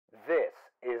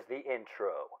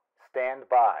intro. Stand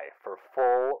by for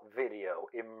full video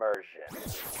immersion.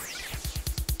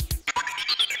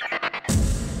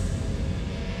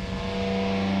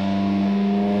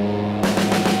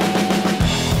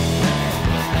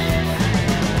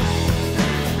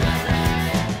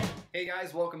 Hey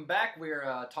guys, welcome back.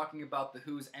 We're talking about The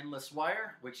Who's Endless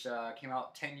Wire, which came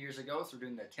out 10 years ago, so we're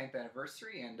doing the 10th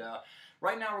anniversary. And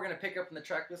right now we're going to pick up in the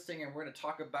track listing and we're going to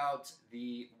talk about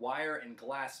the Wire and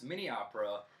Glass mini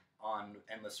opera on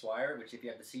Endless Wire, which, if you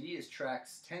have the CD, is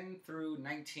tracks 10 through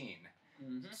 19.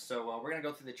 So we're going to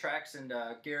go through the tracks, and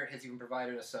Garrett has even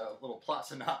provided us a little plot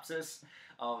synopsis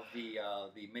of the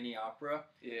mini opera.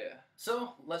 Yeah.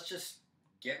 So let's just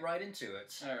get right into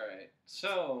it. All right.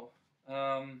 So,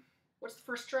 What's the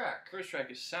first track? first track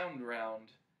is Sound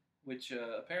Round, which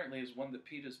apparently is one that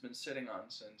Pete has been sitting on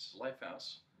since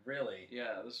Lifehouse. Really?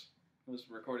 Yeah, this was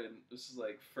recorded, this is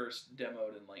like first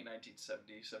demoed in like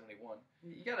 1970, 71.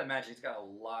 You gotta imagine he's got a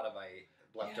lot of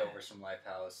leftovers from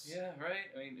Lifehouse. Yeah,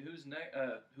 right? I mean,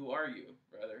 Who Are You,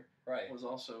 rather, Right. was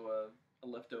also a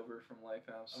leftover from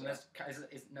Lifehouse. I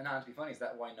mean, not to be funny, is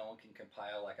that why no one can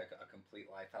compile like a complete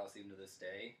Lifehouse even to this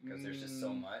day? Because there's just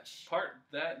so much. Part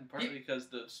that, and partly because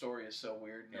the story is so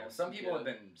weird. Yeah, some people have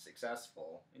been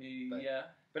successful. Yeah.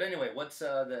 But anyway, what's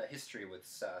the history with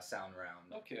Sound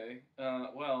Round? Okay.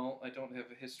 Well, I don't have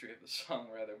a history of the song,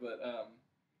 rather, but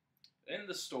in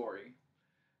the story,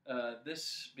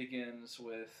 this begins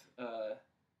with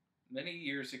many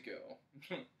years ago.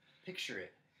 Picture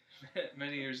it.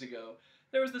 Many years ago,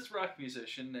 there was this rock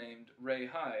musician named Ray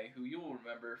High, who you will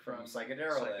remember from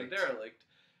Psychoderelict,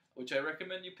 which I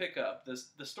recommend you pick up.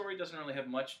 The story doesn't really have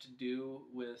much to do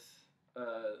with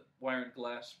Wire and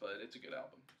Glass, but it's a good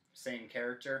album. Same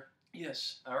character?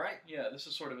 Yes. All right. Yeah, this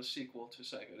is sort of a sequel to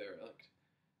Psychoderelict.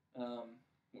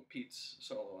 Pete's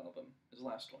solo album, his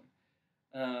last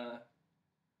one.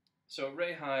 So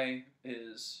Ray High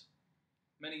is,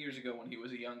 many years ago when he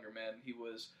was a younger man, he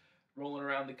was rolling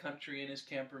around the country in his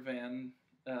camper van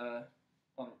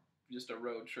on just a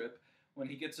road trip when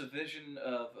he gets a vision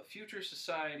of a future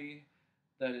society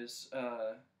that is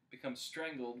becomes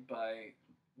strangled by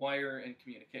wire and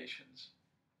communications,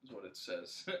 is what it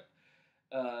says.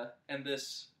 And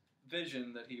this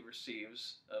vision that he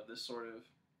receives of this sort of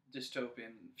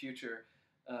dystopian future,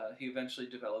 he eventually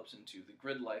develops into the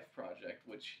Grid Life Project,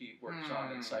 which he works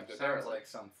on in Psychoderelict. Sounds like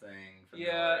something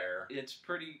familiar. Yeah, it's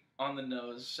pretty on the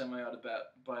nose,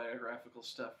 semi-autobiographical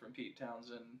stuff from Pete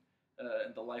Townsend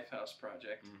and the Lifehouse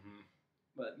Project.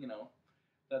 But, you know,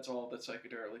 that's all that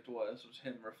Psychoderelict was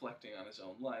him reflecting on his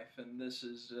own life, and this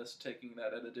is just taking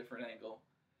that at a different angle.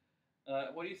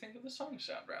 What do you think of the song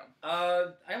Sound Round?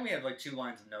 I only have like 2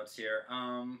 lines of notes here.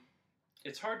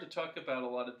 It's hard to talk about a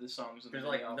lot of the songs in they're the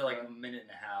like album. they're like a minute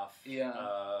and a half. Yeah.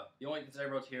 The only things I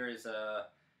wrote here is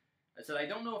I said I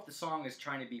don't know if the song is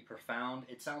trying to be profound.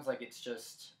 It sounds like it's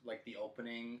just like the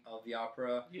opening of the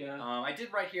opera. Yeah. I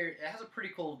did write here. It has a pretty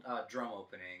cool drum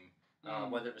opening.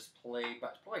 Whether it was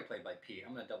probably played by Pete.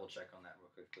 I'm gonna double check on that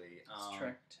real quickly. It's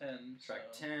track 10.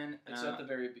 Track 10. It's at the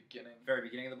very beginning. Very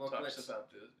beginning of the booklet. Talks about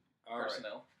the All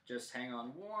personnel. Right. Just hang on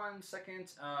 1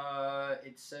 second.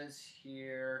 It says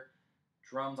here,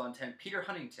 drums on 10. Peter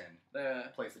Huntington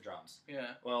plays the drums.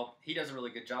 Yeah. Well, he does a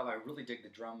really good job. I really dig the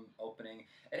drum opening.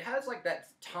 It has like that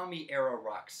Tommy era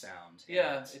rock sound.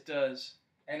 Yeah, it does.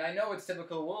 And I know it's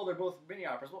typical, well, they're both mini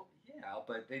operas. Well, yeah,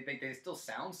 but they still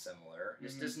sound similar.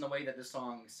 Just in the way that this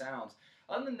song sounds.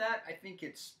 Other than that, I think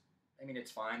it's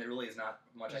fine. There really is not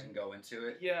much I can go into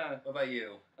it. Yeah. What about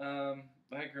you?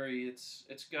 I agree.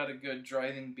 It's got a good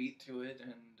driving beat to it,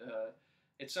 and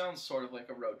it sounds sort of like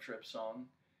a road trip song.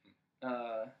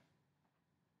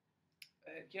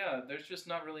 Yeah, there's just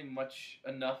not really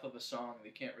enough of a song.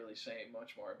 They can't really say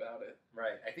much more about it.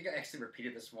 Right. I think I actually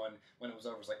repeated this one when it was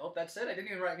over. I was like, oh, that's it? I didn't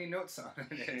even write any notes on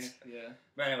it. Yeah.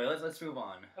 But anyway, let's move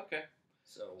on. Okay.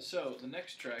 So the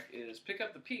next track is Pick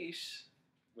Up the Peace.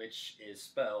 Which is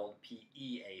spelled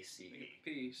P-E-A-C.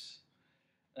 Peace.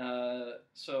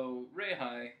 So Ray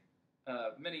High,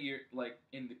 many years, like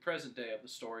in the present day of the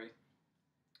story,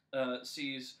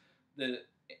 sees that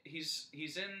he's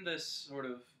in this sort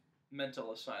of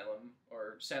mental asylum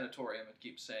or sanatorium, it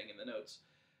keeps saying in the notes,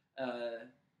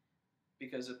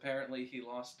 because apparently he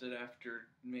lost it after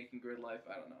making Grid Life.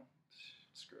 I don't know.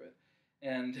 Screw it.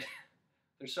 And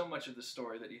there's so much of the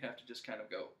story that you have to just kind of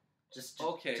go, Just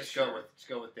sure.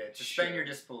 go with it. Suspend your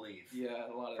disbelief. Yeah,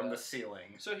 a lot of from that. the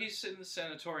ceiling. So he's in the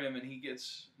sanatorium and he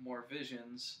gets more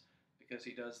visions because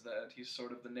he does that. He's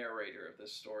sort of the narrator of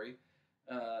this story.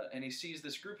 And he sees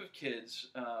this group of kids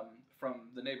from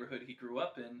the neighborhood he grew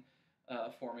up in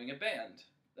forming a band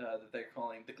that they're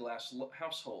calling the Glass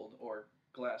Household, or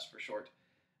Glass for short.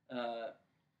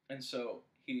 And so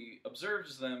he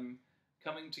observes them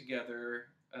coming together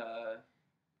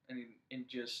and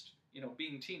just,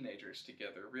 being teenagers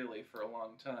together, really, for a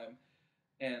long time.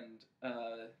 And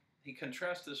he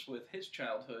contrasts this with his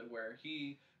childhood, where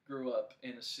he grew up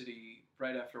in a city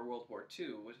right after World War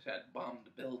II, which had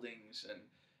bombed buildings and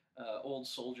old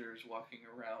soldiers walking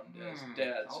around as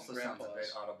dads also and grandpas. sounds a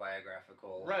bit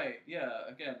autobiographical. Right, yeah.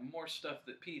 Again, more stuff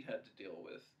that Pete had to deal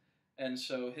with. And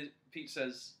so Pete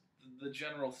says the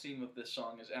general theme of this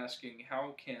song is asking,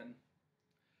 how can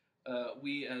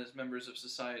we as members of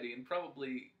society, and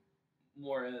probably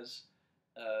more as,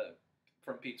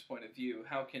 from Pete's point of view,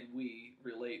 how can we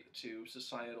relate to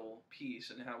societal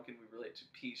peace, and how can we relate to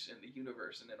peace in the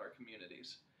universe and in our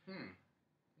communities?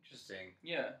 Interesting.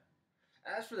 Yeah.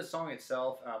 As for the song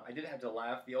itself, I did have to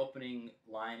laugh. The opening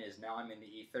line is "Now I'm in the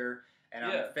ether,"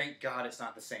 and thank God it's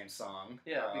not the same song.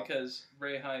 Yeah, because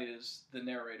Ray High is the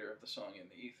narrator of the song In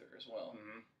the Ether as well.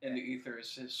 Mm-hmm. In the Ether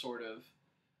is his sort of,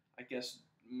 I guess,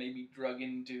 maybe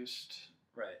drug-induced.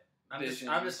 Right. I'm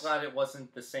just glad it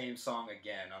wasn't the same song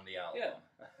again on the album.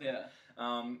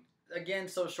 Yeah. Again,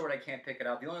 so short I can't pick it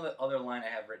out. The only other line I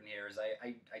have written here is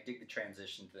I dig the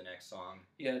transition to the next song.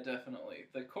 Yeah, definitely.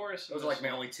 The chorus. Those are like my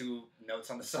only two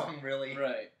notes on the song, really.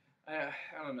 Right. I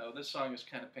don't know. This song is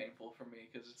kind of painful for me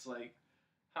because it's like,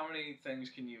 how many things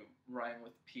can you rhyme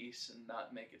with peace and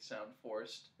not make it sound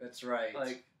forced? That's right.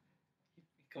 Like,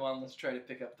 come on, let's try to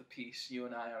pick up the peace, you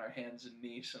and I on our hands and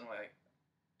knees, and I'm like,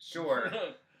 sure.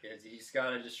 Because you just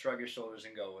gotta just shrug your shoulders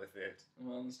and go with it.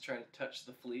 Well, let's try to touch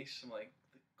the fleece. I'm like,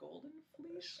 the golden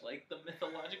fleece? Like the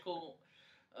mythological...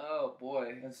 Oh,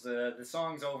 boy. The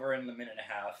song's over in a minute and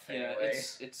a half, anyway.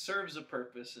 Yeah, it serves a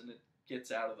purpose, and it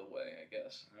gets out of the way, I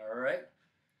guess. Alright.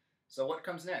 So what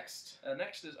comes next?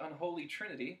 Next is Unholy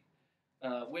Trinity,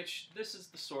 which this is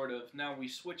the sort of... Now we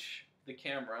switch the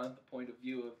camera, the point of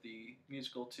view of the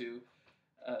musical to...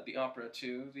 the opera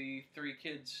to the three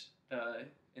kids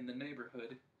in the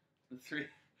neighborhood. The three...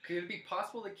 Could it be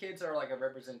possible the kids are like a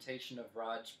representation of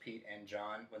Raj, Pete, and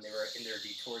John when they were in their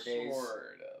detour days?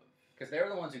 Sort of. Because they're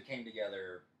the ones who came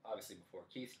together, obviously, before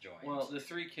Keith joined. Well, the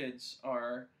three kids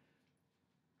are...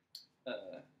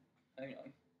 hang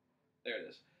on. There it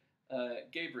is.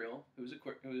 Gabriel, who is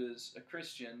a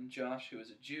Christian, Josh, who is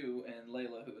a Jew, and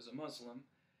Layla, who is a Muslim.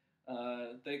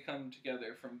 They come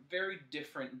together from very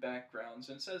different backgrounds,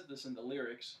 and it says this in the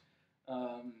lyrics,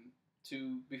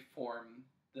 to form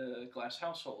the Glass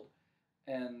Household.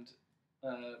 And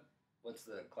what's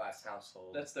the Glass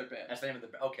Household? That's their band. That's the name of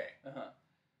the... Okay.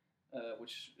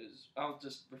 Which is... I'll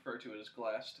just refer to it as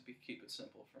Glass to keep it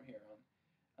simple from here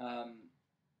on.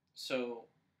 So...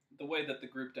 The way that the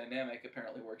group dynamic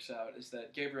apparently works out is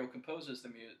that Gabriel composes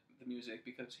the music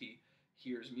because he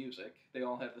hears music. They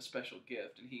all have the special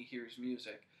gift, and he hears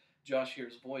music. Josh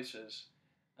hears voices,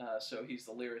 so he's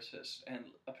the lyricist. And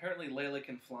apparently Layla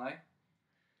can fly.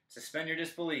 Suspend your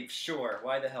disbelief, sure.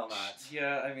 Why the hell not?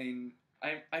 Yeah, I mean,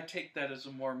 I take that as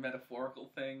a more metaphorical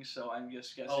thing, so I'm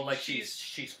just guessing. Oh, like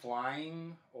she's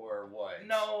flying, or what?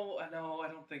 No, I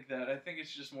don't think that. I think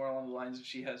it's just more along the lines of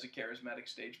she has a charismatic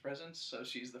stage presence, so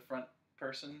she's the front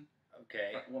person.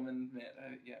 Okay. Front woman,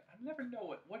 man. Yeah, I never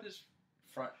know what is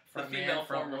front the man, female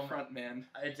front form woman. of front man.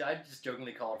 I just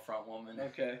jokingly call it front woman.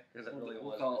 Okay. Because it really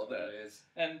we'll call it what that. it is.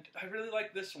 And I really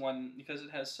like this one because it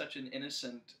has such an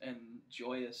innocent and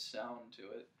joyous sound to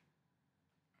it.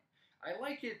 I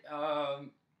like it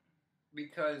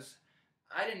because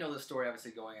I didn't know the story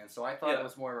obviously going in, so I thought it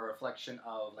was more of a reflection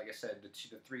of, like I said,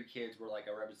 the three kids were like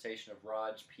a representation of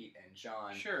Raj, Pete, and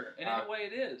John. Sure, and in a way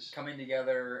it is. Coming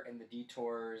together in the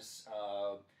detours,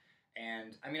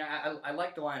 and I mean, I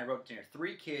like the line I wrote here.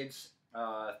 Three kids,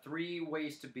 three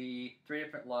ways to be, three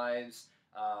different lives,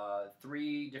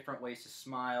 three different ways to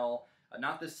smile,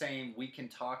 not the same, we can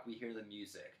talk, we hear the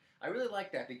music. I really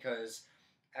like that because,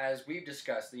 as we've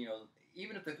discussed,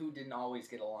 even if the Who didn't always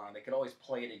get along, they could always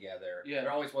play together. Yeah.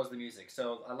 There always was the music.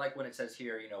 So I like when it says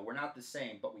here, we're not the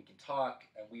same, but we can talk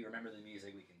and we remember the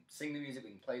music. We can sing the music. We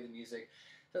can play the music.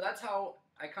 So that's how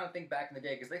I kind of think back in the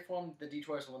day, because they formed the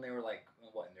Detours when they were like,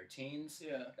 what, in their teens?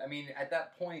 Yeah. I mean, at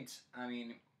that point,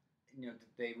 they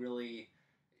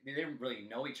didn't really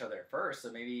know each other at first.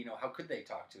 So maybe, how could they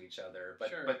talk to each other? But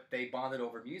Sure. But they bonded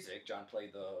over music. John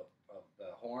played the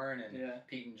horn, and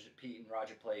Pete and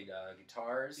Roger played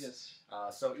guitars. Yes.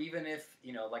 So even if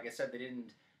like I said, they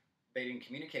didn't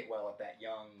communicate well at that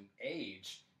young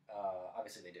age.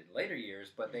 Obviously, they did in later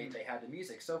years, but they had the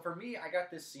music. So for me, I got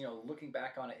this looking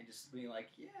back on it and just being like,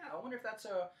 yeah, I wonder if that's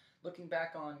looking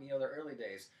back on their early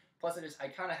days. Plus, I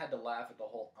kind of had to laugh at the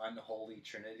whole unholy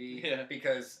trinity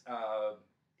because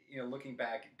looking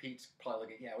back, Pete's probably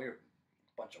looking. Yeah, we were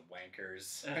a bunch of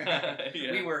wankers.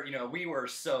 Yeah. We were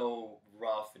so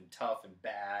rough and tough and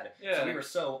bad. Yeah. So we were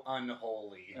so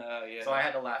unholy. Yeah. So I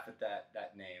had to laugh at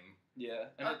that name. Yeah.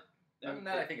 Other than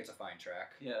that, I think it's a fine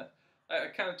track. Yeah. I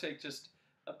kind of take just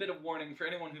a bit of warning for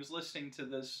anyone who's listening to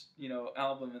this,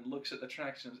 album and looks at the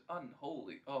tracks and is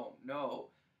unholy. Oh no,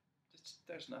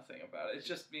 there's nothing about it. It's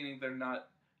just meaning they're not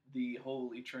the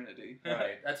Holy Trinity.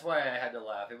 Right. That's why I had to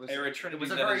laugh. It was a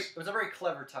very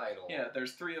clever title. Yeah.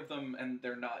 There's three of them, and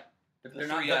they're not the They're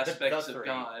three not aspects the of three.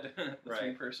 God. The Right.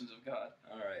 three persons of God.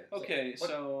 All right. Okay.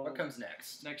 So what comes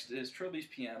next? Next is Trilby's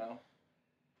piano.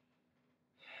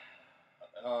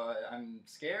 I'm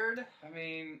scared. I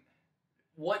mean,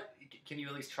 what can you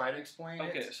at least try to explain?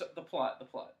 okay. it? So the plot.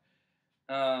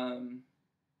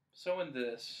 So in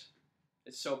this,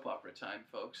 it's soap opera time,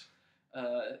 folks.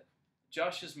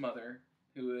 Josh's mother,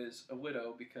 who is a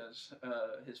widow because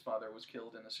his father was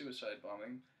killed in a suicide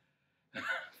bombing.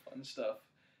 Fun stuff.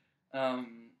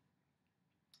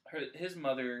 His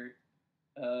mother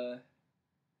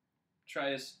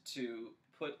tries to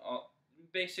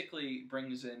basically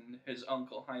brings in his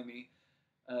uncle Jaime,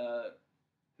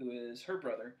 who is her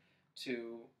brother,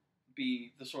 to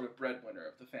be the sort of breadwinner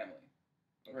of the family.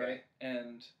 Okay. Right?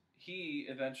 And he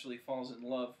eventually falls in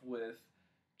love with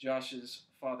Josh's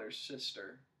father's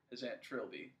sister, his Aunt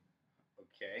Trilby.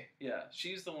 Okay. Yeah,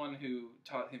 she's the one who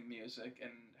taught him music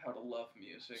and how to love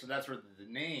music. So that's where the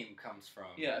name comes from.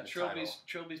 Yeah, the Trilby's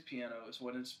title. piano is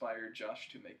what inspired Josh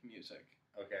to make music,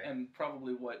 Okay. and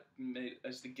probably what made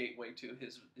as the gateway to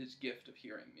his gift of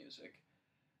hearing music.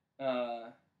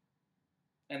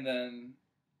 And then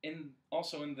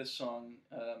also in this song,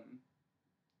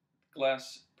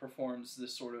 Glass performs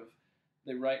this sort of,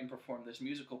 they write and perform this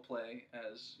musical play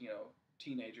as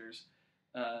teenagers,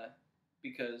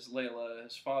 because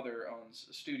Layla's father owns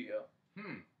a studio.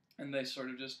 And they sort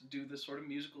of just do this sort of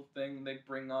musical thing. They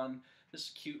bring on this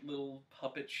cute little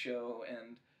puppet show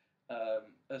and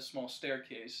a small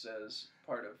staircase as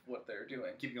part of what they're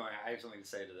doing. Keep going. I have something to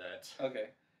say to that. Okay.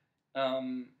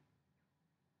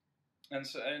 And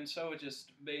so it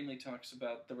just mainly talks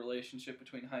about the relationship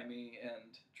between Jaime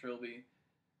and Trilby.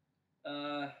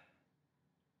 God,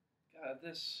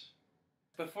 this...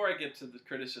 Before I get to the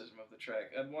criticism of the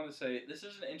track, I want to say this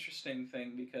is an interesting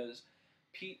thing because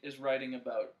Pete is writing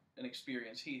about an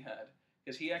experience he had.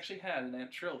 Because he actually had an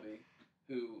Aunt Trilby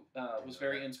who was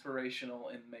very inspirational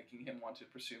in making him want to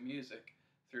pursue music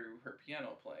through her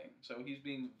piano playing. So he's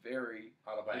being very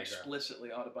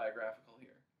explicitly autobiographical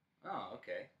here. Oh,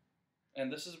 okay.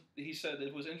 And he said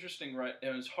it was interesting,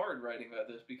 it was hard writing about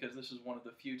this because this is one of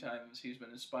the few times he's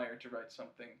been inspired to write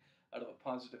something out of a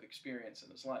positive experience in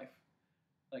his life.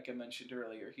 Like I mentioned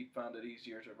earlier, he found it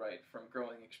easier to write from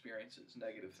growing experiences,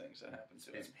 negative things that happened to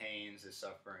him. His pains, his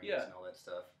sufferings, Yeah. and all that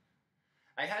stuff.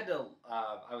 I had to.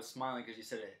 I was smiling because you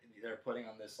said they're putting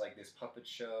on this puppet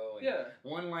show. And Yeah.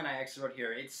 One line I actually wrote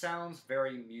here. It sounds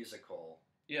very musical.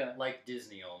 Yeah. Like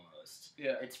Disney almost.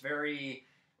 Yeah. It's very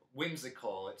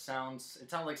whimsical. It sounds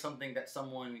like something that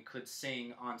someone could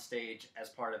sing on stage as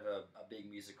part of a big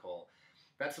musical.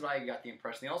 That's what I got the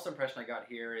impression. The also impression I got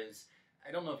here is,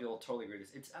 I don't know if you'll totally agree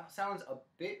with this. It sounds a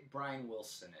bit Brian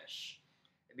Wilson-ish.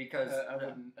 Because I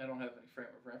don't have any frame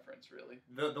of reference really.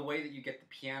 The way that you get the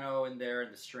piano in there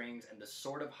and the strings and the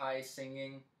sort of high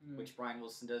singing, which Brian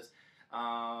Wilson does.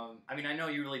 I mean, I know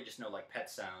you really just know like Pet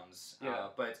Sounds,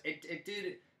 but it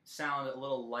did sound a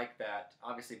little like that.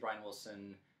 Obviously, Brian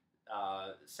Wilson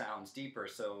sounds deeper,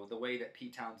 so the way that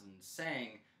Pete Townsend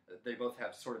sang, they both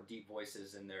have sort of deep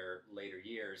voices in their later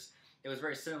years. It was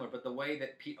very similar, but the way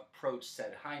that Pete approached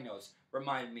said high notes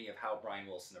reminded me of how Brian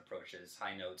Wilson approaches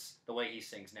high notes, the way he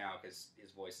sings now, because his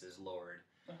voice is lowered.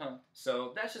 Uh-huh.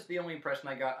 So that's just the only impression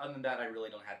I got. Other than that, I really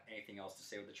don't have anything else to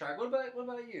say with the track. What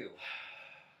about you?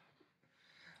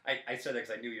 I said that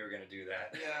because I knew you were going to do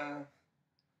that. Yeah.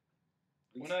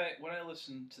 When I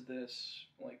listened to this,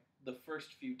 like the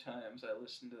first few times I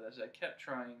listened to this, I kept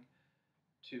trying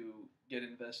to get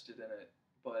invested in it,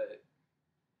 but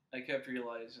I kept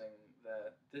realizing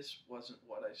that this wasn't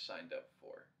what I signed up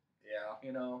for.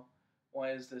 Yeah.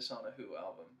 Why is this on a Who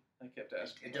album? I kept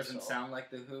asking It doesn't sound like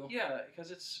the Who? Yeah,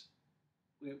 because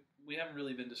we haven't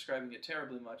really been describing it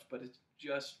terribly much, but it's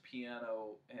just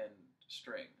piano and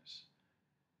strings.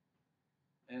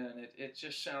 And it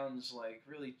just sounds like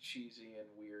really cheesy and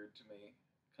weird to me,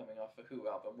 coming off a Who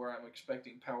album, where I'm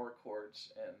expecting power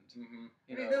chords and,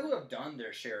 I mean, the Who have done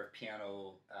their share of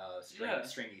piano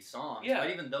stringy songs, but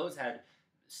even those had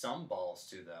some balls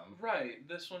to them. Right.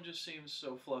 This one just seems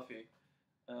so fluffy.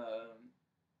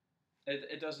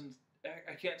 It doesn't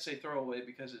I can't say throwaway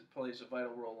because it plays a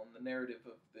vital role in the narrative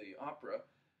of the opera.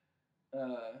 Would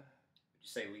you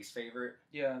say least favorite?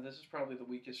 Yeah, this is probably the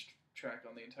weakest track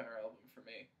on the entire album for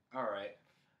me. All right.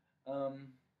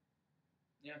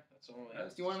 Yeah, that's all.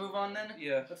 Do you want to move on then?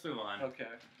 Yeah. Let's move on. Okay.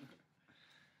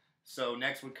 So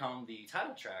next would come the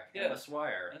title track, Yeah. Endless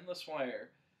Wire. Endless Wire.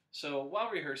 So while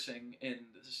rehearsing in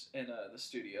the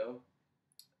studio,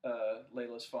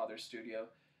 Layla's father's studio,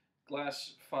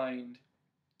 Glass find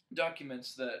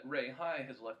documents that Ray High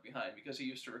has left behind because he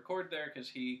used to record there because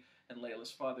he and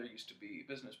Layla's father used to be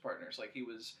business partners. Like he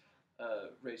was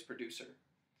Ray's producer,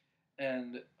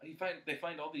 and they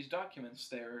find all these documents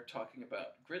there talking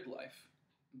about Grid Life,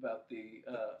 about the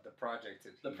project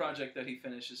that he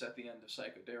finishes at the end of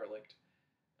Psychoderelict,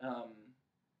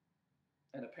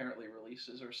 and apparently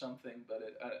releases or something, but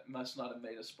it must not have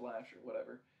made a splash or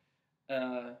whatever.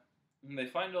 And they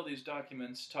find all these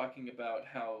documents talking about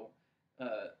how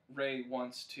Ray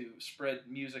wants to spread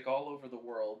music all over the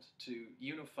world to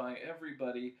unify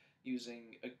everybody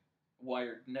using a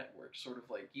wired network, sort of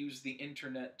like use the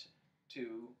internet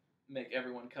to make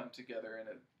everyone come together in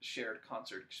a shared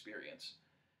concert experience,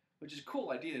 which is a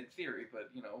cool idea in theory, but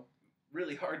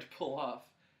really hard to pull off.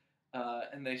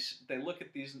 And they look at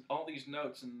all these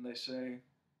notes and they say,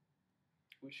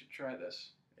 we should try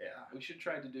this. Yeah. We should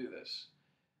try to do this.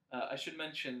 I should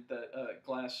mention that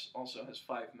Glass also has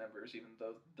 5 members, even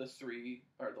though the 3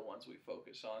 are the ones we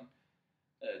focus on.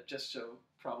 Just so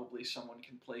probably someone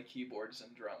can play keyboards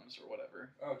and drums or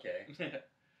whatever. Okay.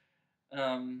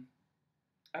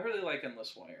 I really like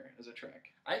Endless Wire as a track.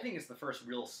 I think it's the first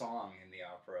real song in the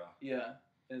opera. Yeah,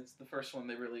 it's the first one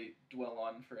they really dwell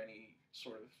on for any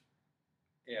sort of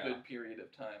good period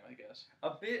of time, I guess.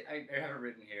 A bit, I have it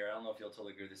written here, I don't know if you'll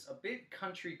totally agree with this, a bit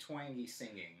country twangy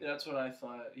singing. That's what I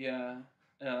thought, yeah.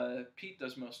 Pete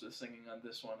does most of the singing on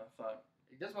this one, I thought.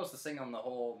 He does most of the singing on the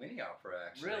whole mini opera,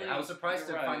 actually. Really? I was surprised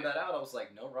to You're find right. that out. I was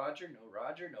like, no Roger, no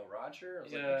Roger, no Roger. I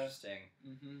was like, Yeah. interesting.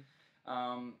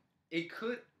 Mm-hmm.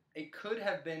 It could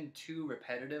have been too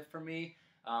repetitive for me.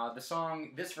 The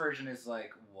song, this version is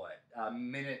like, what,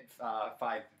 minute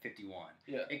 5:51.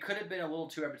 Yeah. It could have been a little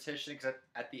too repetition because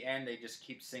at the end they just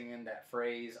keep singing that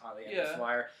phrase on the end of the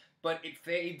wire. But it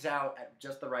fades out at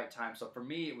just the right time. So for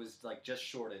me, it was like just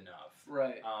short enough.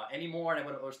 Right. Any more, and it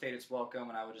would have overstayed its welcome,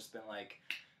 and I would have just been like,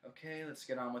 okay, let's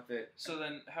get on with it. So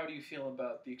then, how do you feel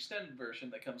about the extended version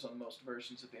that comes on most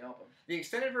versions of the album? The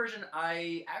extended version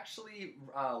I actually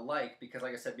like because,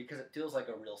 like I said, because it feels like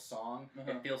a real song.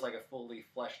 Uh-huh. It feels like a fully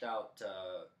fleshed out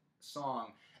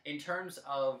song. In terms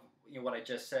of what I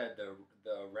just said,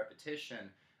 the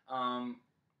repetition, I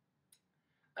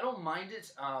don't mind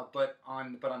it. But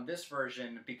on this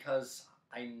version, because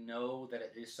I know that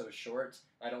it is so short,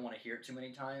 I don't want to hear it too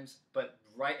many times. But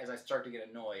right as I start to get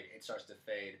annoyed, it starts to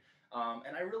fade.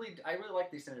 And I really like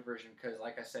the extended version because,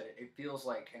 like I said, it feels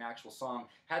like an actual song.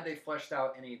 Had they fleshed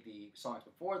out any of the songs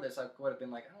before this, I would have been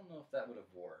like, I don't know if that would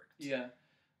have worked. Yeah.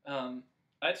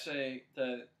 I'd say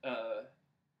that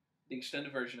the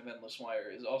extended version of Endless Wire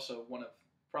is also one of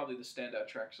probably the standout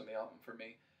tracks on the album for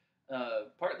me.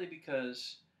 Partly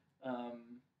because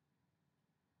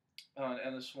on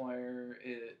Endless Wire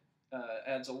it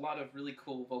adds a lot of really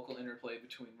cool vocal interplay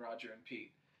between Roger and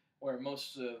Pete, where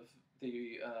most of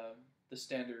the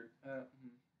standard,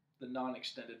 the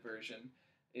non-extended version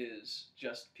is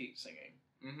just Pete singing.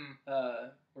 Mm-hmm.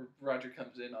 Where Roger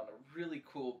comes in on a really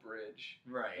cool bridge,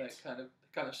 Right. that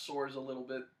kind of soars a little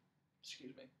bit.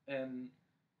 Excuse me. And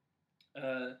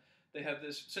they have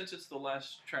this, since it's the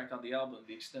last track on the album,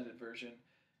 the extended version.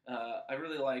 I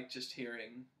really like just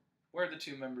hearing, we're the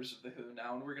 2 members of the Who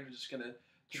now, and we're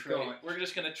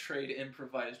just gonna trade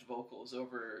improvised vocals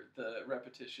over the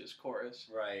repetitious chorus.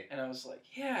 Right. And I was like,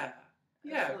 yeah,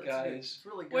 guys, it's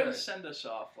really good. Way to send us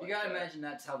off. Like You gotta that. imagine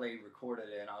that's how they recorded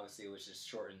it, and obviously it was just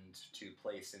shortened to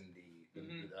place in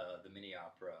the mini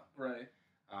opera. Right.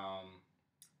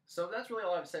 So that's really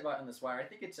all I have to say about Endless Wire. I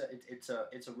think it's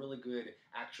a really good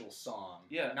actual song.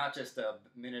 Yeah. Not just a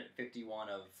minute 51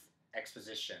 of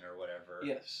exposition or whatever.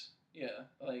 Yes. Yeah.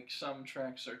 Like some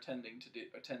tracks tend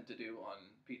to do on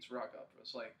Pete's rock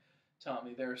operas. Like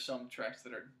Tommy, there are some tracks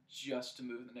that are just to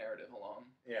move the narrative along.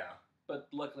 Yeah. But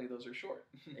luckily those are short.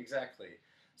 Exactly.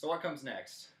 So what comes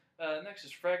next? Next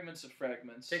is Fragments of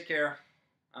Fragments. Take care.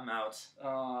 I'm out.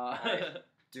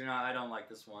 I don't like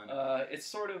this one. It's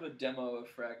sort of a demo of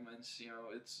Fragments.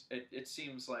 It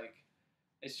seems like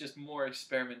it's just more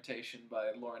experimentation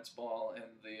by Lawrence Ball and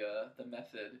the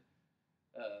method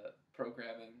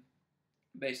programming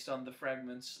based on the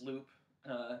Fragments loop.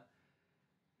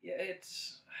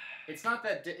 It's not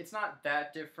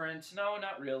that different. No,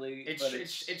 not really.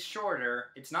 It's shorter.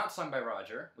 It's not sung by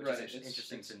Roger, which right, is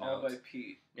interesting it's to all note. by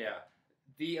Pete. Yeah.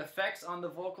 The effects on the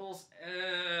vocals,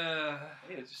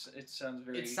 it sounds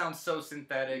very. It sounds so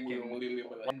synthetic,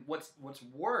 and what's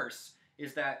worse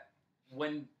is that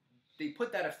when they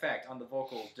put that effect on the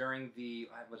vocals during the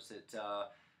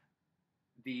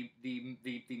the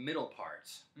middle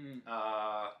parts,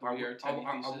 are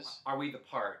we the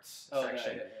parts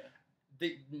section?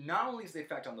 Not only is the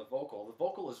effect on the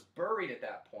vocal is buried at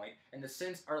that point, and the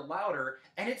synths are louder,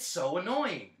 and it's so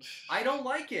annoying. I don't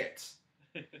like it.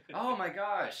 Oh my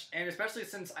gosh! And especially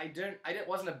since I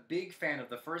wasn't a big fan of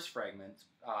the first fragment.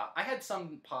 I had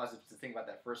some positives to think about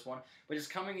that first one, but just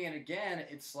coming in again,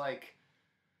 it's like,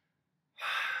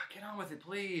 get on with it,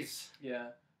 please. Yeah.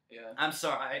 I'm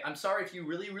sorry. I'm sorry if you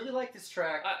really like this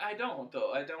track. I don't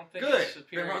though. I don't think Good. It's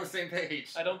superior. We're on the same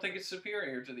page. I don't think it's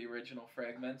superior to the original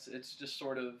fragments. It's just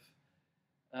sort of.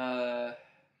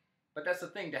 But that's the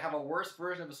thing. To have a worse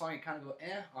version of a song, you kind of go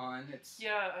on. It's.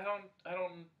 Yeah, I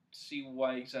don't see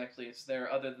why exactly it's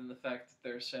there, other than the fact that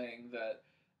they're saying that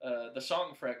the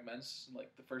song fragments,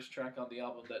 like the first track on the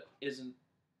album, that isn't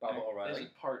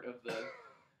part of the.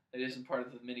 It isn't part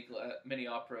of the mini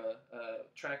opera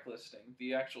track listing.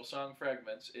 The actual song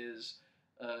fragments is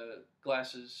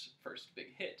Glass's first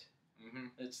big hit. Mm-hmm.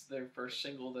 It's their first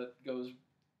single that goes,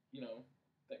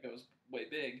 way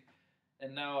big,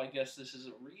 and now I guess this is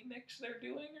a remix they're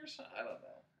doing or something. I don't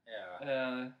know.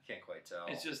 Yeah. Can't quite tell.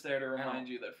 It's just there to remind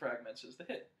you that Fragments is the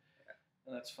hit,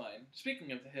 and that's fine.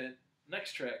 Speaking of the hit,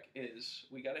 next track is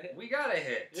We Got a Hit. We Got a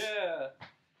Hit. Yeah.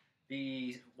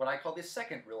 What I call the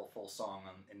second real full song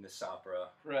in this opera.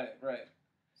 Right.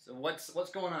 So what's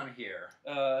going on here?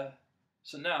 So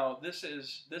now this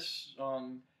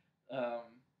song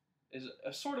is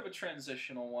a sort of a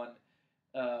transitional one,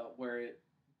 where it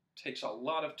takes a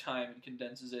lot of time and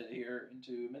condenses it here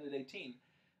into a minute 18,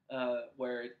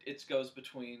 where it goes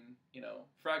between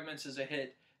Fragments is a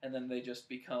hit, and then they just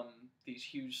become these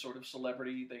huge sort of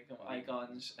celebrity, they become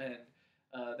icons, and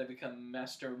they become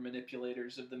master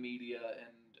manipulators of the media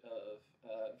and of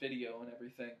video and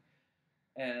everything,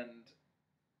 and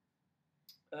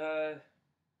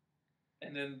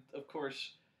then of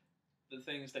course the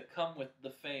things that come with the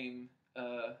fame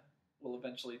will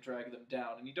eventually drag them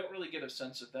down, and you don't really get a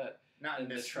sense of that. Not in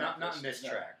this track.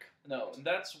 No, and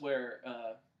that's where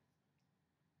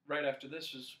right after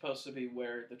this was supposed to be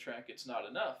where the track "It's Not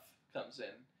Enough" comes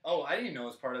in. Oh, I didn't know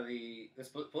it's supposed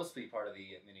to be part of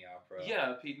the mini opera.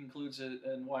 Yeah, Pete includes it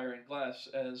in Wire and Glass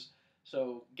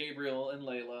so Gabriel and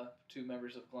Layla, two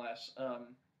members of Glass,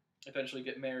 eventually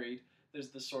get married. There's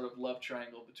this sort of love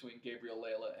triangle between Gabriel,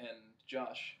 Layla, and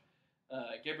Josh.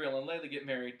 Gabriel and Layla get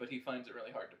married, but he finds it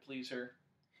really hard to please her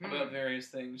about various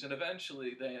things, and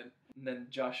eventually then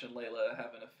Josh and Layla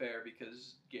have an affair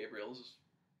because Gabriel's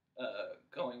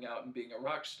going out and being a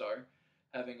rock star,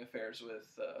 having affairs with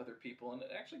other people, and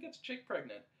it actually gets a chick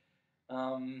pregnant.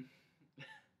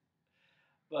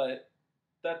 But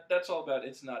that's all about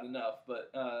It's Not Enough.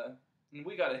 But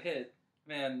We Got a Hit,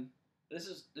 man. This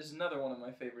is another one of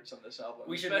my favorites on this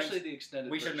album, especially the extended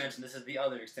version. We should mention this is the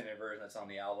other extended version that's on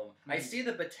the album. Mm-hmm. I see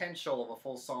the potential of a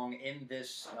full song in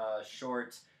this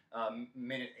short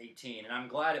minute 18, and I'm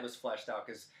glad it was fleshed out,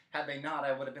 because had they not,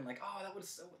 I would have been like, oh, that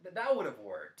would have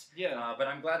worked. Yeah. But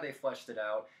I'm glad they fleshed it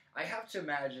out. I have to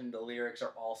imagine the lyrics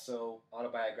are also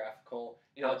autobiographical,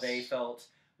 how they felt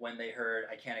when they heard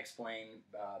I Can't Explain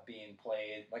being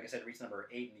played. Like I said, reached number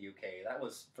 8 in the UK. That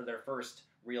was for their first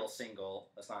real single.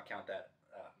 Let's not count that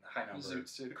high number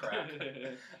crap.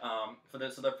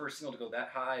 So their first single to go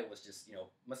that high was just,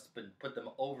 must have been put them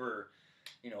over,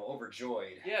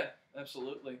 overjoyed. Yeah,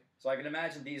 absolutely. So I can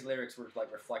imagine these lyrics were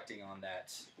like reflecting on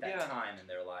that time in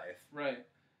their life. Right.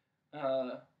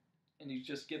 And you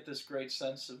just get this great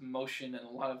sense of motion and a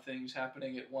lot of things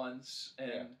happening at once,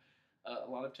 and a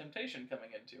lot of temptation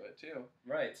coming into it too.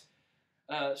 Right.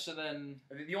 So then,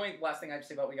 the only last thing I'd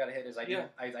say about We Got a Hit is I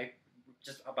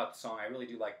just about the song, I really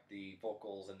do like the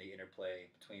vocals and the interplay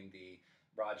between the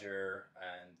Roger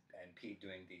and Pete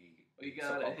doing the We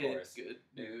Got a Hit, chorus. Good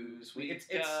news.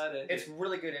 It's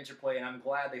really good interplay, and I'm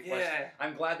glad they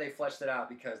fleshed it out,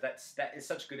 because that is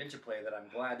such good interplay that I'm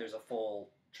glad there's a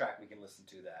full track we can listen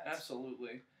to that.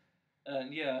 Absolutely.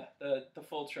 And the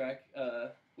full track,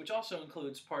 which also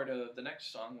includes part of the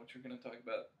next song, which we're going to talk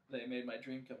about, They Made My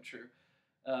Dream Come True,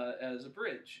 as a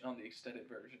bridge on the extended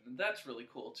version. And that's really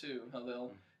cool too, how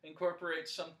they'll incorporate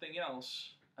something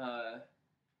else,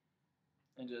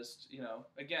 and just,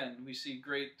 again, we see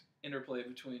great interplay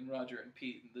between Roger and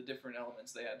Pete and the different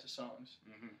elements they add to songs.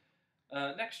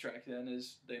 Mm-hmm. Next track then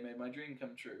is They Made My Dream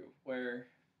Come True, where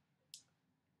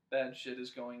bad shit is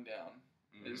going down.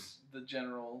 Is the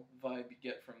general vibe you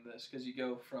get from this, because you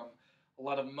go from a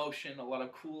lot of emotion, a lot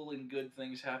of cool and good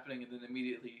things happening, and then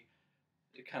immediately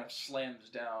it kind of slams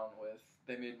down with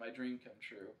 "They Made My Dream Come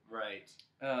True." Right.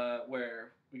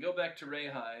 Where we go back to Ray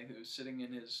High, who's sitting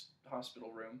in his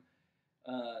hospital room,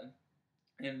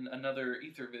 in another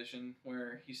ether vision,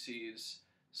 where he sees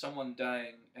someone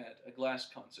dying at a Glass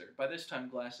concert. By this time,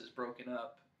 Glass is broken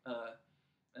up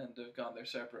and have gone their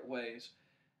separate ways.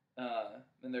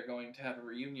 And they're going to have a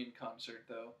reunion concert,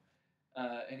 though.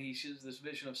 And he sees this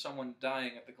vision of someone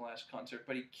dying at the Glass concert,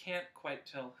 but he can't quite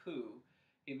tell who.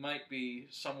 It might be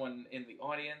someone in the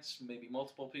audience, maybe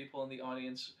multiple people in the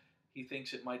audience. He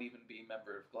thinks it might even be a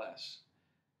member of Glass.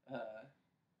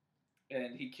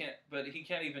 And he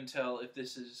can't even tell if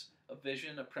this is a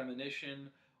vision, a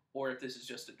premonition, or if this is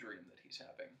just a dream that he's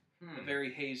having. A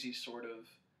very hazy sort of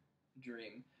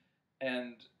dream.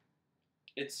 And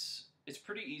it's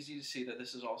pretty easy to see that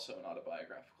this is also an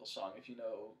autobiographical song if you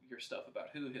know your stuff about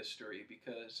Who history,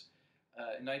 because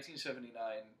in 1979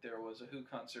 there was a Who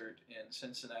concert in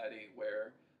Cincinnati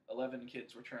where 11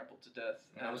 kids were trampled to death.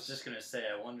 And I was just going to say,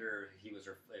 I wonder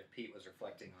if Pete was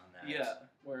reflecting on that. Yeah,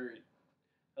 where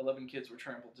 11 kids were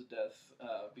trampled to death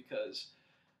because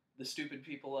the stupid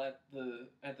people at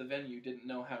the venue didn't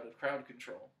know how to crowd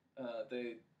control.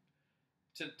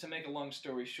 To make a long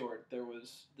story short, there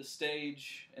was the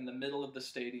stage in the middle of the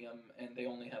stadium, and they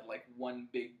only had like one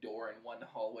big door and one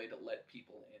hallway to let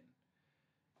people in.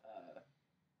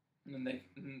 And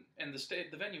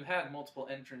the venue had multiple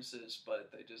entrances,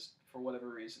 but they just, for whatever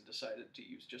reason, decided to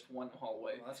use just one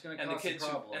hallway. Well, that's going to cause some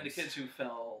problems. And the kids who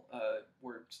fell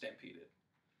were stampeded.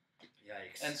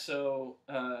 Yikes. And so...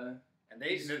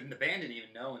 the band didn't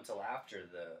even know until after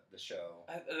the show.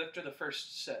 After the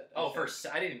first set. First.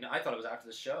 I didn't know. I thought it was after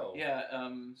the show. Yeah.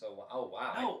 So, oh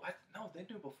wow. No, they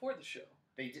knew before the show.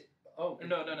 They did. Oh.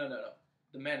 No.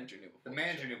 The manager knew before. The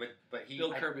manager knew, but he.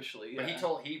 Bill Kerbishley. But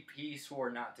he swore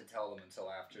not to tell them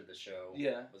until after the show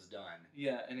was done.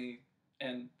 Yeah,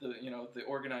 and the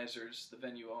organizers, the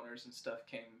venue owners and stuff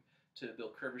came to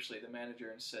Bill Kerbishley, the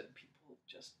manager, and said, "People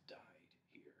just died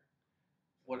here.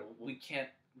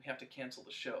 We have to cancel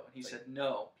the show." And he said,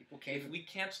 "No. If we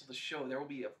cancel the show, there will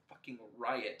be a fucking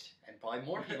riot." And probably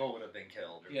more people would have been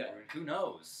killed. Yeah. Who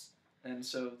knows? And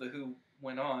so the Who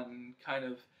went on kind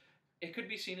of... It could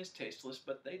be seen as tasteless,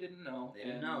 but they didn't know. They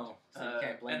didn't know. So you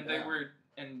can't blame them.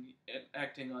 And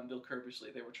acting on Bill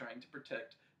Kerbishley, they were trying to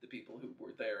protect the people who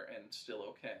were there and still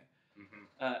okay.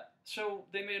 Mm-hmm. So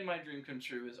They Made My Dream Come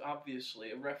True is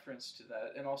obviously a reference to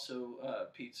that. And also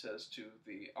Pete says to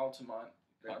the Altamont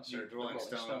concert, the Rolling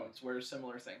Stones, where a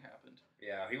similar thing happened.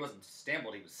 Yeah, he wasn't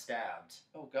stambled, he was stabbed.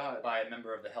 Oh, God. By a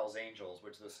member of the Hells Angels,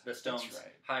 which the Stones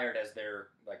hired as their,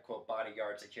 like, quote,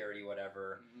 bodyguard, security,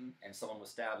 whatever, and someone was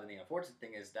stabbed. And the unfortunate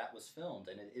thing is that was filmed,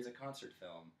 and it is a concert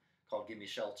film called Give Me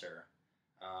Shelter.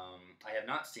 I have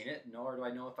not seen it, nor do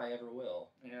I know if I ever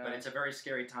will. Yeah. But it's a very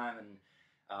scary time, and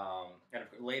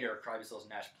later, Crosby, Stills,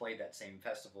 Nash played that same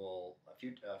festival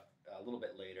a little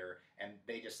bit later, and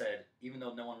they just said, even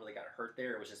though no one really got hurt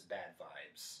there, it was just bad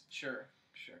vibes. Sure.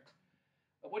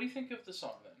 What do you think of the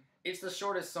song, then? It's the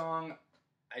shortest song.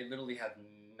 I literally have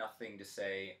nothing to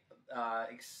say.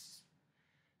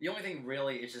 The only thing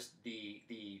really is just the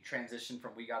transition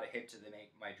from We Got a Hit to the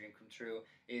Make My Dream Come True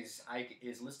is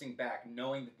listening back,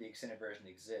 knowing that the extended version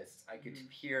exists, I could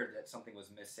hear that something was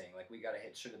missing. Like, We Got a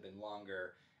Hit should have been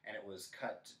longer, and it was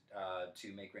cut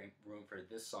to make room for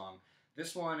this song.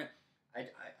 This one,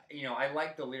 I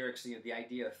like the lyrics, the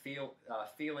idea of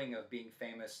feeling of being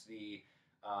famous,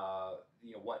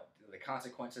 what the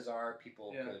consequences are.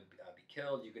 People could be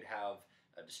killed. You could have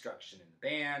destruction in the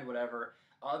band, whatever.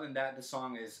 Other than that, the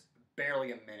song is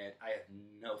barely a minute. I have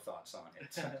no thoughts on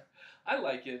it. I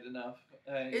like it enough.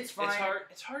 It's fine.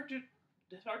 It's hard to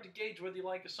gauge whether you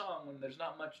like a song when there's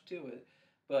not much to it.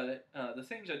 But the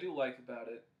things I do like about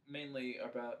it mainly are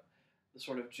about the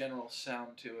sort of general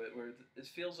sound to it, where it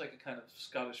feels like a kind of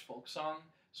Scottish folk song,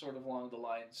 sort of along the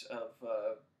lines of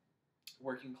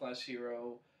Working Class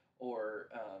Hero, or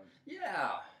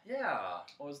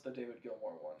what was the David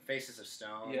Gilmour one? Faces of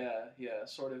Stone. Yeah,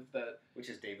 sort of that. Which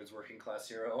is David's Working Class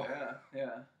Hero.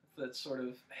 Yeah, that sort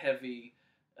of heavy,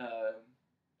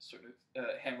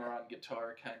 hammer-on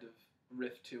guitar kind of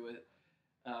riff to it.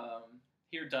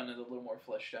 Here done in a little more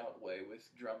fleshed out way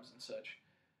with drums and such.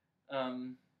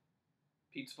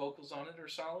 Pete's vocals on it are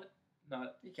solid.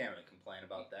 You can't really complain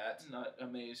about that. Not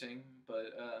amazing,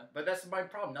 but that's my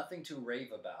problem. Nothing to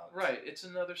rave about. Right. It's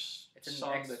another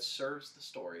song that serves the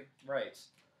story. Right.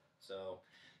 So,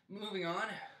 moving on.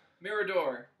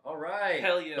 Mirador. All right.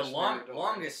 Hell yes. The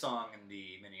longest song in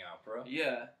the mini opera.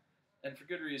 Yeah. and for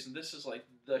good reason. This is like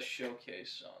the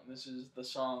showcase song. This is the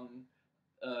song.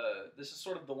 This is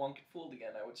sort of the one fooled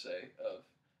again, I would say,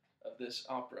 of this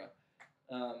opera.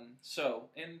 So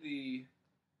in the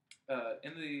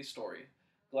story,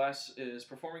 Glass is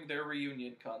performing their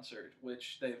reunion concert,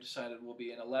 which they've decided will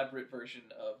be an elaborate version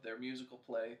of their musical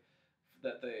play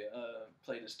that they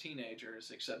played as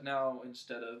teenagers, except now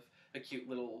instead of a cute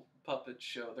little puppet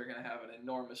show, they're going to have an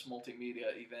enormous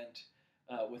multimedia event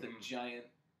with a giant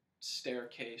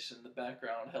staircase in the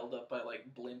background held up by like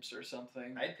blimps or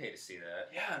something. I'd pay to see that.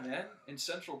 Yeah, man. In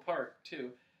Central Park, too.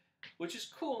 Which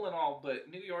is cool and all, but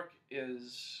New York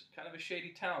is kind of a shady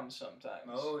town sometimes.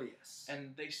 Oh, yes.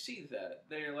 And they see that.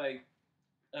 They're like,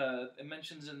 it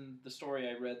mentions in the story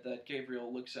I read that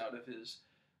Gabriel looks out of his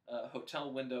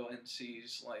hotel window and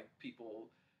sees like people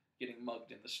getting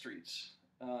mugged in the streets.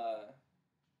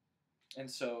 And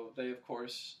so they, of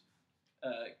course,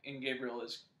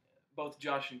 both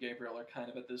Josh and Gabriel are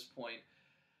kind of at this point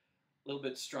a little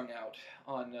bit strung out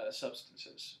on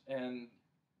substances.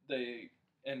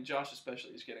 And Josh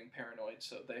especially is getting paranoid,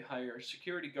 so they hire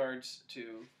security guards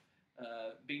to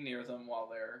be near them while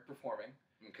they're performing.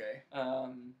 Okay.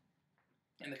 And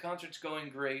the concert's going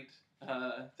great.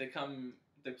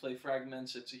 They play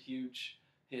Fragments. It's a huge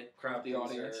hit Crowd with the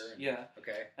audience. Yeah.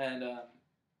 Okay. And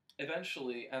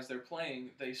eventually, as they're playing,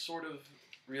 they sort of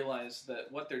realize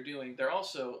that what they're doing, they're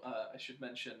also, I should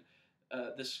mention,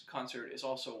 this concert is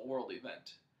also a world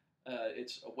event.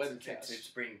 It's a webcast. It's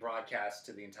being broadcast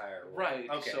to the entire world. Right.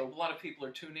 Okay. So a lot of people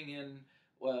are tuning in,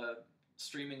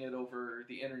 streaming it over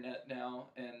the internet now,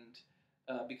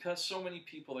 and because so many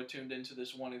people are tuned into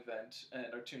this one event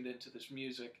and are tuned into this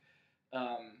music,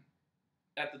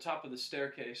 at the top of the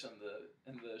staircase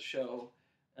in the show,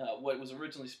 what was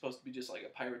originally supposed to be just like a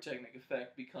pyrotechnic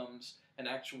effect becomes an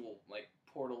actual like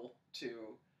portal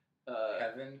to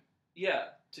heaven. Yeah,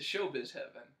 to showbiz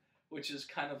heaven, which is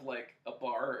kind of like a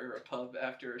bar or a pub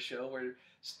after a show where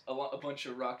a bunch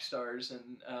of rock stars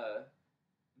and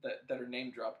that are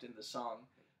name dropped in the song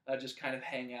just kind of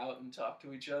hang out and talk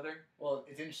to each other. Well,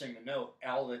 it's interesting to note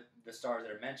all the stars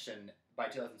that are mentioned by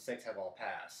 2006 have all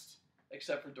passed.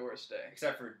 Except for Doris Day.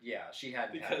 Except for, yeah, she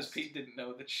hadn't Because passed. Pete didn't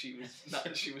know that she was not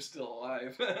that she was still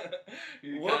alive.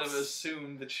 He Whoops. kind of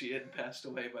assumed that she had passed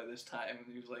away by this time, and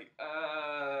he was like,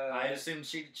 I assumed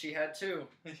she had too.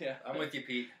 Yeah. I'm with you,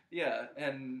 Pete. Yeah,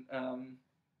 and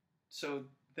so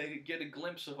they get a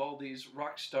glimpse of all these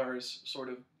rock stars sort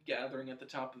of gathering at the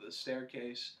top of the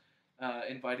staircase,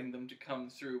 inviting them to come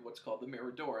through what's called the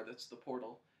mirror door. That's the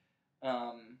portal.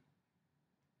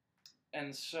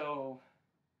 And so,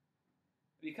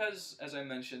 because, as I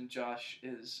mentioned, Josh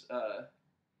is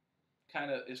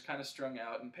kind of strung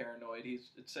out and paranoid.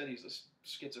 It said he's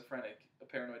a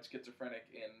paranoid schizophrenic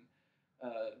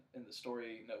in the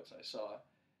story notes I saw.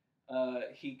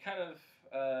 He kind of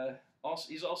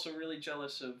he's also really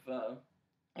jealous of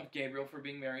Gabriel for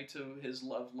being married to his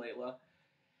love Layla,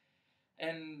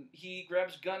 and he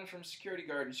grabs a gun from a security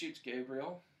guard and shoots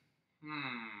Gabriel.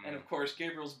 And of course,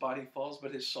 Gabriel's body falls,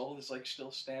 but his soul is like still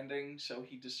standing. So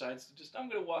he decides to I'm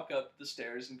going to walk up the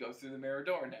stairs and go through the mirror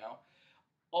door now.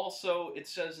 Also, it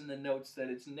says in the notes that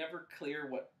it's never clear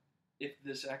if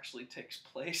this actually takes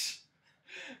place.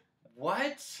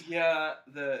 What? Yeah,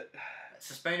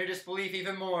 Suspend your disbelief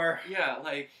even more. Yeah,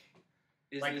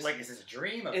 is this a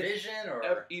dream, a vision,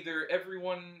 or either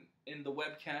everyone in the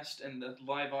webcast and the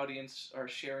live audience are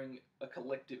sharing a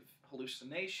collective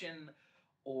hallucination,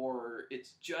 or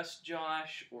it's just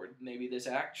Josh, or maybe this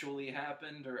actually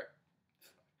happened, or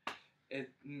it.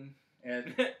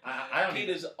 And I don't. Pete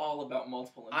is all about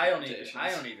multiple I interpretations.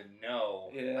 don't even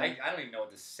know. Yeah. I don't even know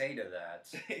what to say to that.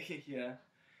 Yeah.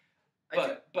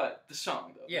 But the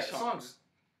song though. Yeah,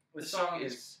 the song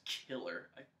is killer.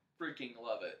 I freaking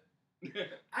love it.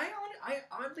 I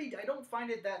don't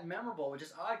find it that memorable, which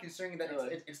is odd considering that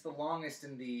it's the longest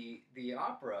in the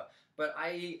opera. But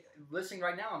listening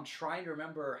right now, I'm trying to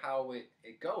remember how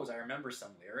it goes. I remember some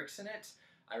lyrics in it.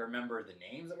 I remember the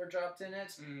names that were dropped in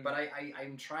it. But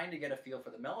I'm trying to get a feel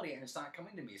for the melody, and it's not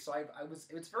coming to me. So it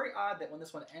was very odd that when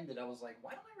this one ended, I was like,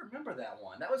 why don't I remember that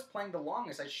one? That was playing the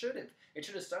longest. It should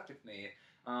have stuck with me.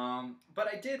 But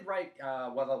I did write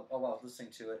while I was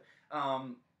listening to it.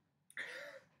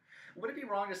 Would it be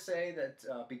wrong to say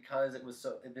that because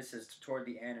this is toward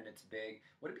the end and it's big,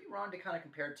 would it be wrong to kind of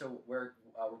compare it to where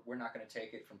We're Not Going to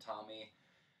Take It from Tommy?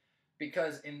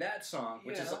 Because in that song,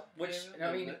 you can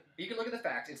look at the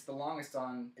facts. It's the longest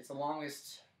on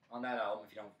that album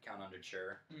if you don't count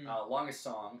Underture. Longest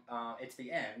song. It's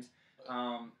the end,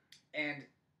 and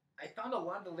I found a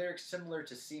lot of the lyrics similar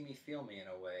to "See Me, Feel Me" in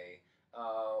a way.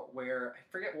 where I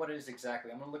forget what it is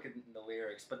exactly. I'm gonna look at the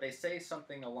lyrics, but they say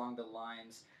something along the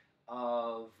lines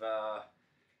of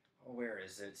where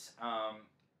is it?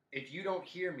 If you don't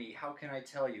hear me, how can I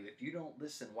tell you? If you don't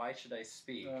listen, why should I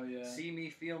speak? Oh yeah. See me,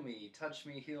 feel me, touch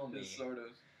me, heal me. It's sort of.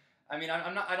 I mean,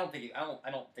 I'm not. I don't think.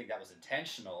 I don't think that was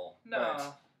intentional. No.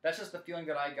 But that's just the feeling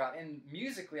that I got. And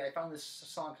musically, I found this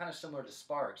song kind of similar to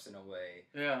Sparks in a way.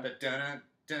 Yeah. The dun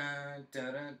dun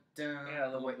dun dun dun. Yeah,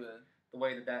 a little bit. The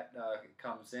way that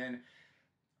comes in.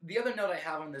 The other note I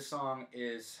have on this song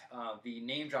is the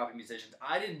name dropping musicians.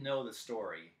 I didn't know the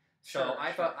story, so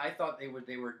I thought they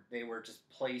were just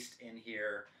placed in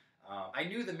here. I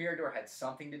knew the Mirador had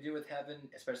something to do with heaven,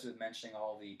 especially with mentioning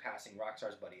all the passing rock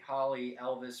stars: Buddy Holly,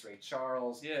 Elvis, Ray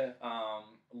Charles,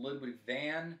 Ludwig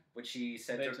van, which he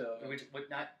said,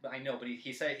 I know, but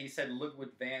he said Ludwig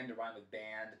van to rhyme with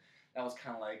band. That was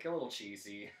kind of like a little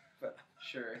cheesy, but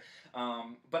sure.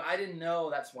 But I didn't know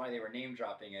that's why they were name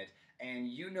dropping it. And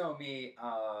you know me,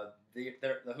 the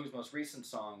Who's most recent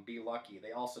song, "Be Lucky,"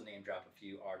 they also name drop a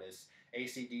few artists.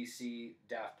 AC/DC,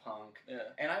 Daft Punk,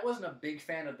 and I wasn't a big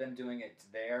fan of them doing it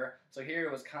there. So here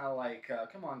it was kind of like,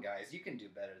 come on, guys, you can do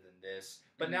better than this.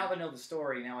 But now that I know the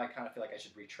story, now I kind of feel like I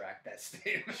should retract that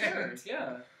statement. Sure,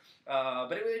 yeah.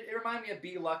 But it reminded me of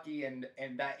 "Be Lucky," and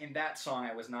that in that song,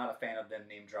 I was not a fan of them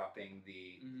name dropping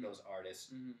those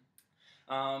artists.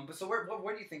 But so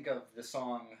what do you think of the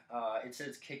song? It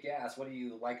says "kick ass." What do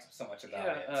you like so much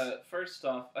about it? First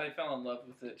off, I fell in love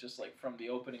with it just like from the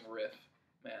opening riff,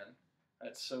 man.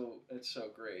 It's so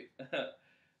great.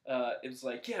 It's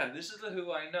like, yeah, this is the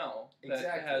Who I know.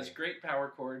 That has great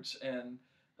power chords and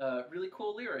really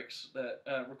cool lyrics that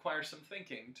require some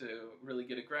thinking to really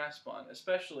get a grasp on.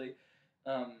 Especially,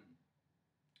 I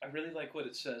really like what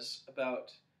it says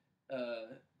about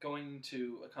going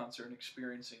to a concert and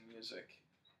experiencing music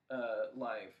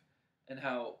live, and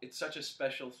how it's such a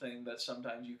special thing that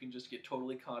sometimes you can just get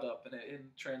totally caught up in it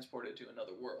and transported to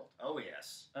another world. Oh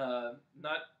yes.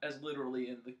 Not as literally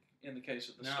in the case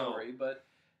of the story, but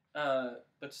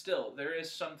still, there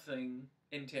is something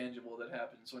intangible that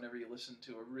happens whenever you listen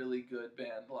to a really good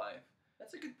band live.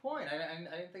 That's a good point.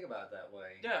 I didn't think about it that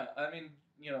way. Yeah, I mean,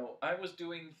 I was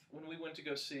doing, when we went to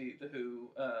go see The Who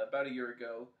about a year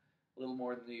ago, a little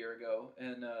more than a year ago,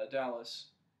 in Dallas,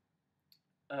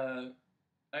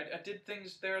 I did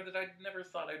things there that I never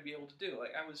thought I'd be able to do.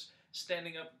 Like, I was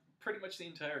standing up pretty much the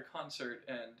entire concert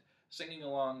and singing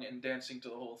along and dancing to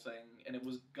the whole thing, and it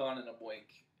was gone in a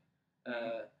blink.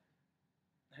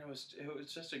 It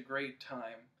was just a great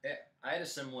time. I had a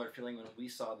similar feeling when we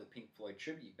saw the Pink Floyd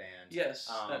tribute band. Yes,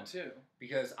 that too.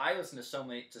 Because I listen to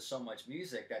so much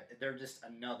music that they're just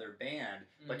another band.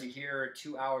 But to hear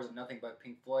 2 hours of nothing but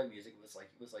Pink Floyd music was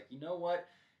like, you know what?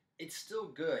 It's still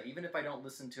good, even if I don't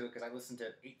listen to it, because I listen to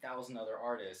 8,000 other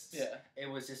artists. Yeah. It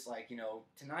was just like,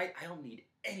 tonight I don't need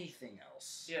anything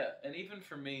else. Yeah, and even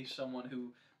for me, someone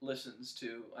who listens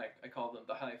to, I call them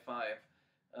the high five,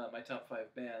 my top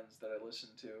 5 bands that I listen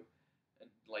to, and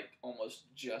like almost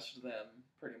just them,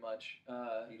 pretty much.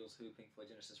 Beatles, Who, Pink Floyd,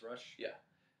 Genesis, Rush. Yeah.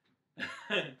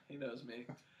 He knows me.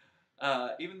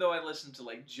 Even though I listen to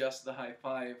like just the high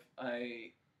 5,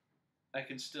 I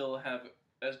can still have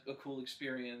a cool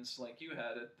experience like you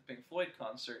had at the Pink Floyd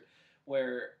concert,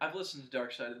 where I've listened to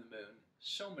Dark Side of the Moon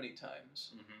so many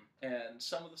times, and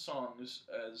some of the songs,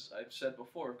 as I've said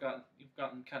before, have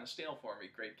gotten kind of stale for me.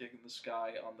 Great Gig in the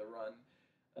Sky, On the Run,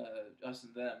 Us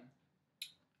and Them.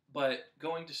 But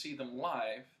going to see them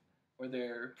live, where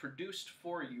they're produced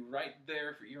for you right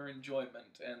there for your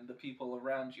enjoyment and the people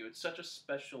around you, it's such a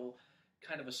special,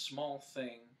 kind of a small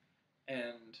thing,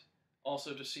 and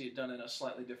also to see it done in a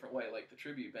slightly different way, like the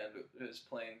tribute band was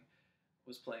playing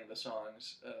the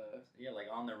songs. Like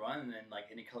On the Run and like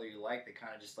Any Color You Like, they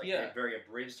kind of just did very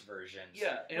abridged versions.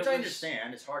 Yeah, which I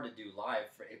understand. It's hard to do live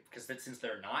because since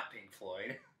they're not Pink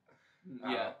Floyd.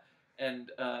 Yeah,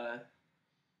 and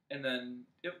then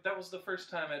that was the first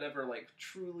time I'd ever like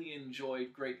truly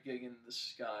enjoyed Great Gig in the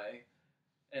Sky,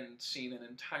 and seen it in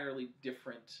an entirely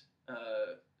different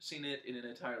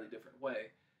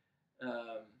way.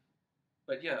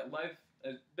 But yeah, live.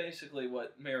 Basically,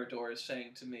 what Mirador is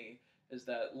saying to me is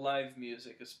that live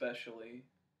music, especially,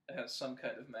 has some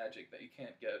kind of magic that you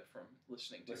can't get from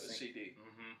listening to a CD.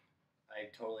 I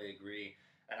totally agree.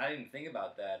 And I didn't think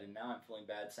about that, and now I'm feeling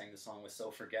bad saying the song was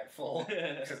so forgetful,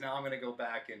 because now I'm going to go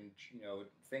back and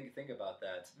think about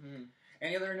that.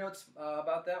 Any other notes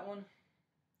about that one?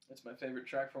 It's my favorite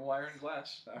track from Wire and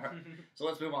Glass. All right. So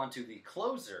let's move on to the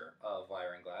closer of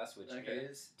Wire and Glass, which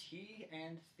is Tea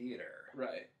and Theater.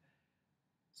 Right.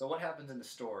 So what happens in the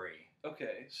story?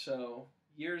 Okay, so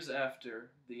years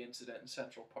after the incident in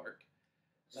Central Park,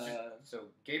 So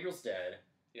Gabriel's dead.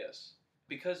 Yes.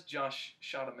 Because Josh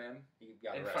shot a man He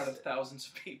got in arrested. front of thousands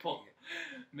of people,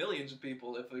 millions of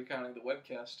people if we're counting the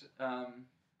webcast.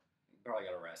 Probably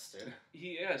got arrested.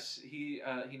 He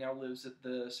now lives at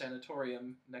the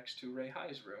sanatorium next to Ray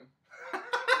High's room.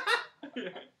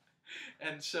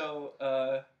 And so,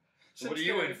 What are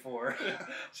you in for?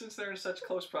 Since they're in such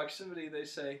close proximity, they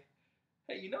say,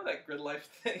 "Hey, you know that Grid Life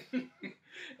thing?"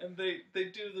 And they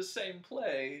do the same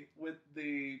play with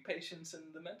the patients in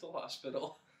the mental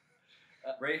hospital.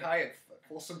 Ray High at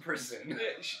Folsom Prison.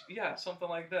 Yeah, something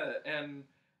like that. And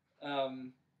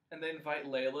they invite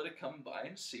Layla to come by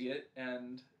and see it.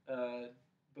 And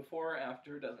before or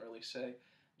after, doesn't really say.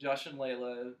 Josh and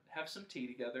Layla have some tea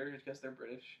together because they're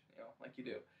British, like you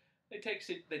do. They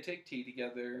take tea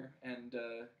together and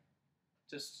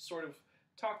just sort of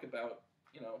talk about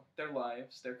their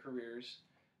lives, their careers,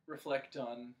 reflect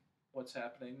on what's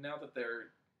happening now that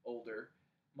they're older,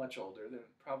 much older. They're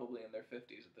probably in their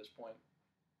 50s at this point.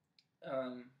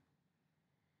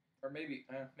 Or maybe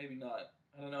not.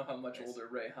 I don't know how much older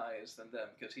Ray High is than them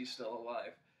because he's still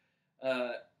alive.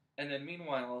 And then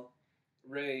meanwhile,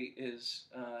 Ray is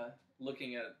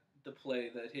looking at the play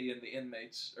that he and the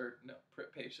inmates, or no,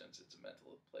 patients, it's a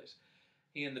mental place,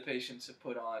 he and the patients have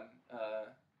put on,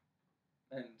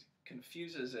 and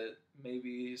confuses it.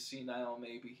 Maybe he's senile,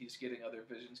 maybe he's getting other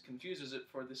visions, confuses it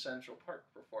for the Central Park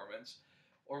performance.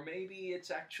 Or maybe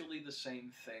it's actually the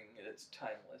same thing and it's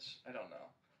timeless. I don't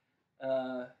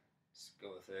know. Let's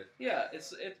go with it. Yeah,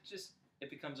 it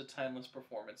becomes a timeless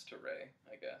performance to Ray,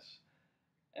 I guess.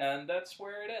 And that's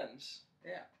where it ends.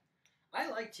 Yeah. I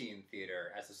like Tea in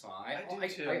Theater as a song. I do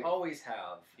too. I always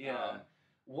have. Yeah.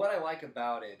 What I like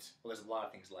about it, well, there's a lot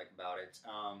of things I like about it.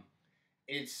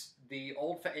 It's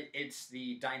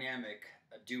the dynamic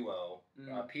duo.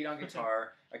 Pete on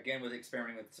guitar, again with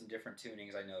experimenting with some different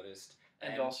tunings. I noticed.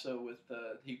 And also with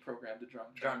he programmed a drum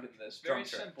track in this. Very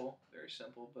simple,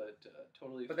 but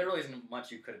totally. But there really isn't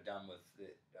much you could have done with the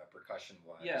percussion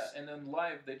wise. Yeah, and then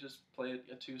live they just play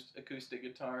acoustic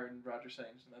guitar and Roger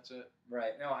sings, and that's it.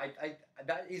 Right. No, I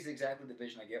that is exactly the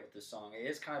vision I get with this song. It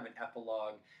is kind of an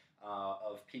epilogue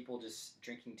of people just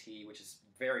drinking tea, which is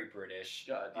very British.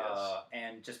 God, yes.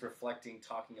 And just reflecting,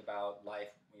 talking about life.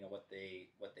 What they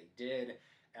did.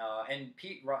 And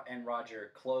Pete and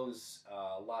Roger close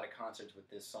a lot of concerts with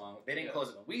this song. They didn't close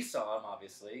it when we saw them,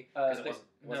 obviously, because it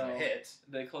wasn't a hit.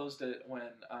 They closed it when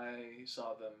I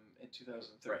saw them in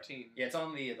 2013. Right. Yeah, it's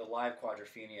on the live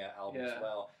Quadrophenia album as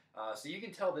well. So you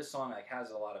can tell this song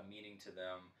has a lot of meaning to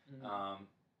them. Mm-hmm.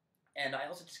 And I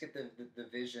also just get the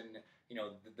vision,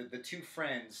 the two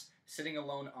friends sitting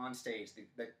alone on stage.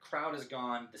 The crowd is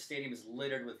gone. The stadium is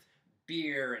littered with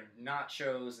beer and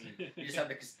nachos, and you just have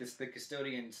the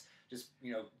custodians just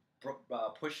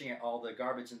pushing all the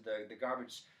garbage in the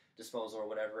garbage disposal or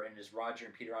whatever, and just Roger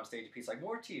and Peter on stage. Pete's like,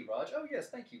 "More tea, Rog." "Oh yes,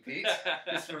 thank you, Pete."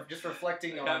 just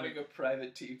reflecting on having a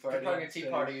private tea party. Having a tea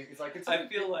party. It's like I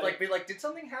feel like did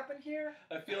something happen here?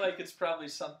 I feel like it's probably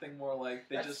something more like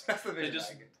they just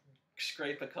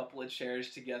scrape a couple of chairs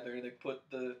together. They put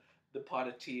the pot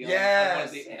of tea on one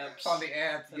of the amps. On the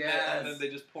amp, and then they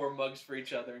just pour mugs for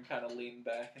each other and kind of lean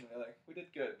back and they're like, "We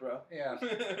did good, bro." Yeah.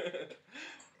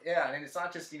 Yeah, and it's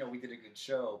not just, we did a good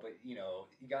show, but, you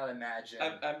gotta imagine,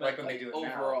 like when they do it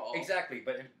overall. Now. Exactly,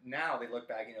 but now they look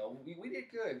back, we did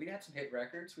good. We had some hit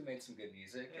records, we made some good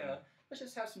music, and let's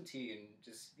just have some tea and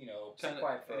just, sit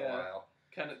quiet for a while.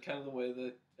 Kind of the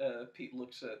way that Pete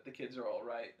looks at The Kids Are All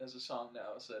Right as a song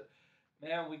now. Said,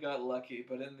 "Man, we got lucky,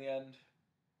 but in the end,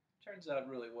 turns out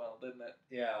really well, didn't it?"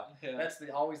 Yeah. That's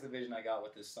always the vision I got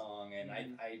with this song, and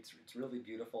it's really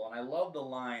beautiful, and I love the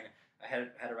line. I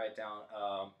had to write down,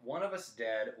 one of us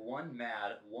dead, one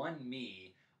mad, one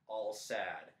me, all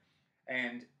sad.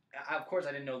 And, of course,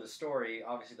 I didn't know the story.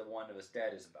 Obviously, the one of us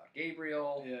dead is about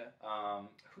Gabriel. Yeah.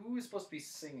 Who is supposed to be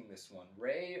singing this one,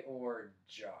 Ray or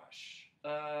Josh?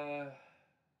 Because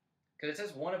it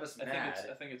says one of us mad.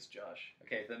 I think it's Josh.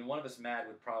 Okay, then one of us mad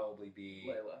would probably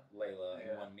be Layla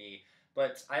and one me.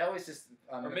 But I always just...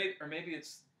 or maybe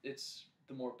it's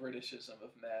the more Britishism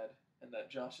of mad, and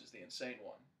that Josh is the insane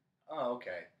one. Oh,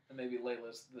 okay. And maybe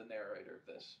Layla's the narrator of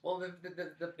this. Well,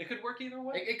 it could work either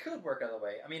way. It could work either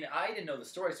way. I mean, I didn't know the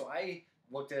story, so I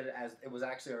looked at it as it was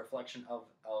actually a reflection of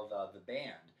the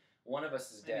band. One of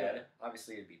us is dead. Yeah.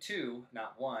 Obviously, it'd be two,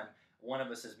 not one. One of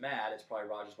us is mad. It's probably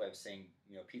Roger's way of saying,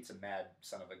 Pete's a mad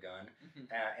son of a gun.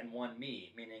 Mm-hmm. And one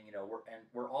me, meaning,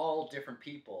 we're all different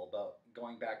people. But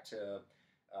going back to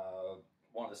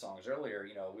one of the songs earlier,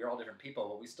 we're all different people,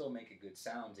 but we still make a good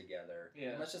sound together. Yeah.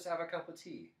 And let's just have a cup of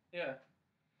tea. Yeah.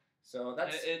 So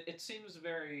that's... It seems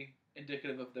very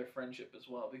indicative of their friendship as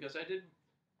well, because I did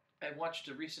I watched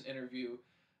a recent interview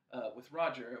with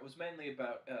Roger. It was mainly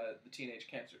about the Teenage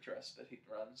Cancer Trust that he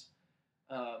runs.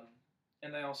 Um,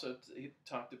 and they also he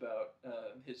talked about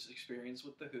his experience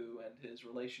with The Who and his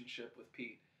relationship with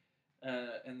Pete.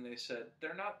 And they said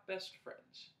they're not best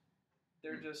friends.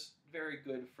 They're just very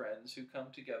good friends who come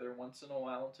together once in a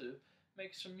while to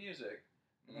make some music.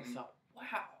 And I thought,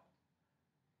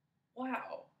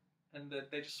 wow. And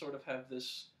that they just sort of have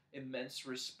this immense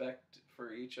respect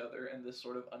for each other and this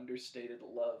sort of understated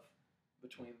love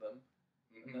between them.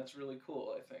 And that's really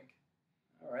cool, I think.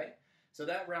 All right. So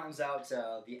that rounds out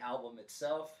the album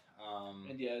itself.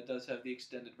 And yeah, it does have the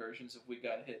extended versions of We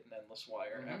Got Hit and Endless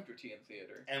Wire after Tea and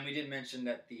Theater. And we did mention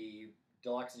that the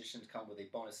deluxe editions come with a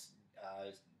bonus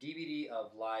DVD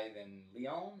of Live in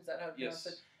Lyon. Is that how you pronounce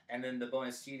it? And then the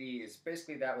bonus CD is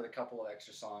basically that with a couple of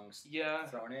extra songs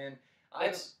thrown in.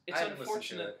 It's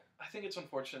unfortunate. I think it's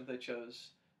unfortunate they chose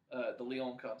the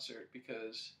Lyon concert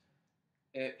because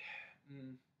I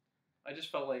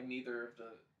just felt like neither of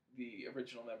the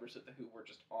original members of The Who were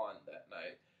just on that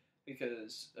night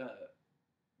because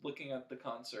looking at the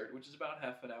concert, which is about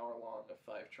half an hour long of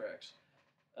 5 tracks.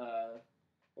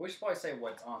 We should probably say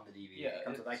what's on the DVD.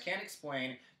 Yeah, I Can't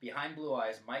Explain, Behind Blue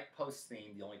Eyes, Mike Post's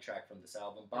theme, the only track from this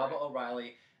album, Baba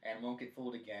O'Reilly, and Won't Get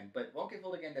Fooled Again. But Won't Get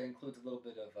Fooled Again, that includes a little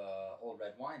bit of Old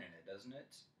Red Wine in it, doesn't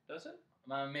it? Does it?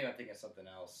 Maybe I'm thinking of something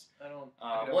else. I don't.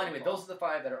 Well, anyway, those are the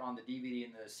 5 that are on the DVD,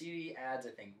 and the CD adds,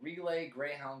 I think, Relay,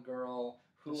 Greyhound Girl,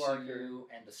 Who Are You,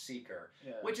 and The Seeker.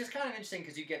 Yeah. Which is kind of interesting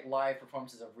because you get live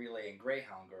performances of Relay and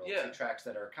Greyhound Girl, 2 tracks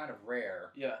that are kind of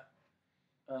rare. Yeah.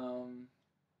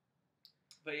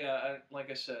 But yeah, like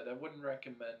I said, I wouldn't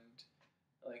recommend,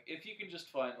 like, if you can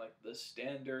just find, like, the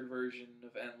standard version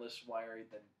of Endless Wire,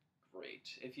 then great.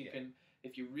 If you can,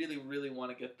 if you really, really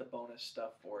want to get the bonus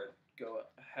stuff for it, go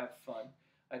have fun.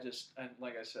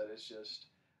 Like I said, it's just,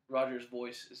 Roger's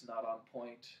voice is not on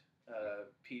point.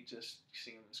 Pete just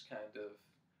seems kind of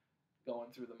going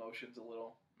through the motions a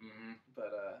little.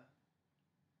 But,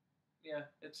 yeah,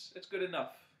 it's good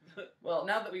enough. Well,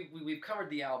 now that we've covered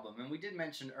the album, and we did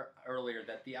mention earlier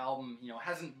that the album,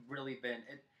 hasn't really been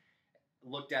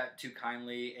looked at too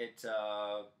kindly.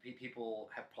 People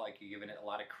have probably given it a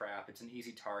lot of crap. It's an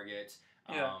easy target.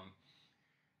 Yeah.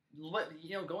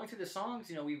 Going through the songs,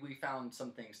 we found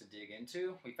some things to dig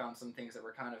into. We found some things that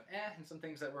were kind of and some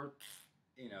things that were,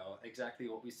 exactly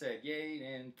what we said, yay,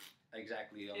 and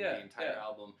exactly on the entire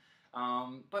album.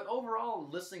 But overall,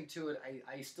 listening to it,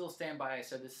 I still stand by. I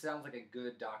said this sounds like a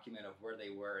good document of where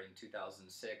they were in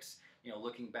 2006.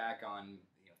 Looking back on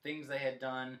things they had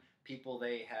done, people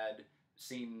they had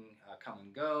seen come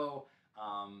and go,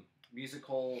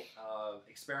 musical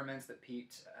experiments that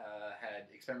Pete had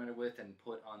experimented with and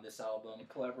put on this album. And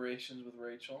collaborations with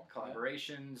Rachel.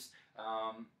 Collaborations.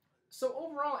 Yeah. So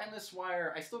overall, Endless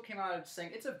Wire, I still came out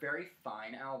saying it's a very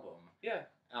fine album. Yeah.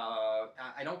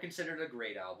 I don't consider it a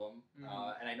great album,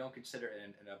 and I don't consider it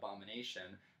an abomination.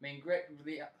 I mean,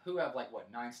 Who have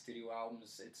 9 studio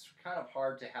albums? It's kind of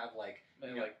hard to have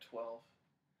maybe 12.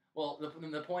 Well,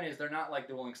 the point is they're not like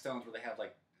the Rolling Stones where they have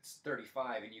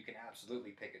 35 and you can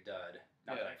absolutely pick a dud.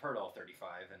 Not that I've heard all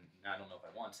 35, and I don't know if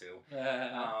I want to.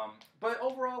 But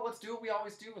overall, let's do what we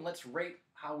always do, and let's rate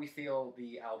how we feel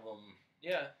the album.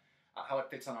 Yeah. How it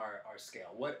fits on our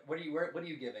scale. What are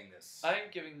you giving this? I'm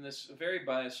giving this a very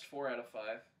biased 4 out of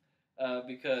 5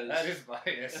 because that is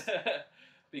biased.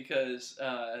 Because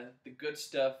the good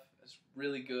stuff is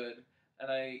really good,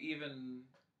 and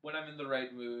when I'm in the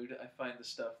right mood, I find the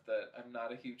stuff that I'm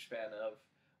not a huge fan of,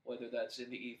 whether that's In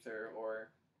the Ether or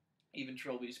even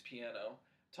Trilby's piano,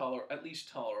 at least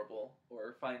tolerable,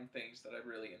 or find things that I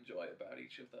really enjoy about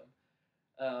each of them.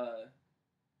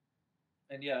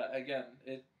 And yeah, again,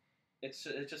 it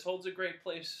just holds a great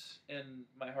place in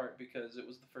my heart because it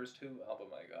was the first Who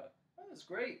album I got. That was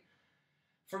great.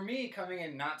 For me, coming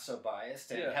in not so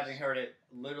biased and having heard it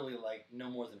literally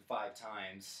no more than 5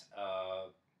 times,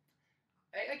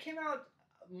 I came out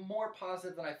more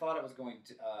positive than I thought it was going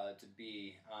to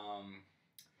be.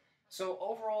 So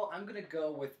overall, I'm going to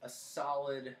go with a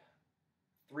solid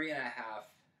 3.5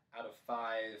 out of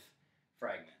 5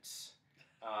 fragments.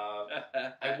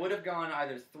 I would have gone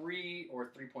either 3 or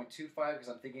 3.25 because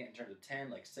I'm thinking in terms of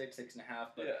 10, 6, 6.5.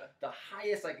 But the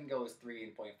highest I can go is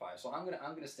 3.5. So I'm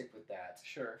gonna stick with that.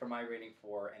 Sure. For my rating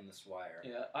for Endless Wire.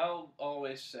 Yeah, I'll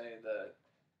always say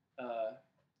that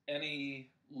any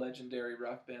legendary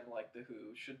rock band like The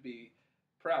Who should be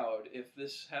proud if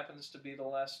this happens to be the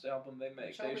last album they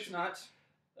make. I hope it's not.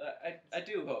 I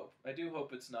do hope. I do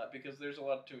hope it's not because there's a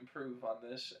lot to improve on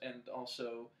this, and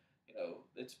also,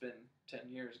 it's been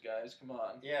 10 years, guys. Come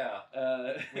on. Yeah.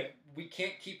 Uh, We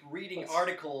can't keep reading Let's-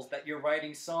 articles that you're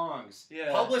writing songs.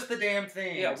 Yeah. Publish the damn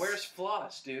things. yeah, where's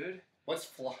Floss, dude? What's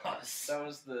Floss? That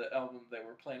was the album they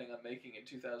were planning on making in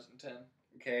 2010.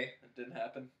 Okay. It didn't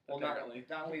happen, Well, apparently.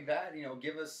 not only that,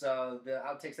 give us the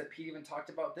outtakes that Pete even talked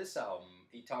about this album.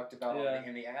 He talked about Yeah.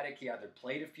 in the attic. He either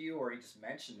played a few or he just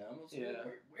mentioned them. So Yeah.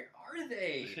 Where are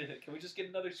they? Can we just get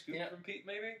another scoop Yeah. from Pete,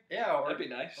 maybe? Yeah, or That'd be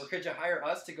nice. Or could you hire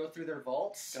us to go through their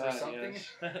vaults or God, something?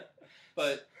 yes.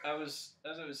 But as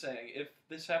I was saying, if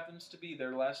this happens to be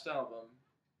their last album,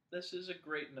 this is a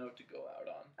great note to go out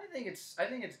on. I think it's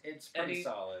pretty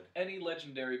solid. Any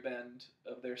legendary band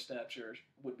of their stature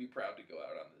would be proud to go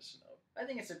out on this note. I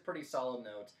think it's a pretty solid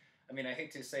note. I mean, I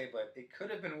hate to say, but it could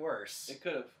have been worse. It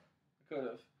could have.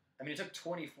 I mean, it took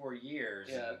 24 years.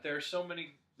 Yeah, there's so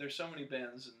many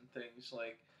bands and things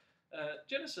like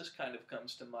Genesis kind of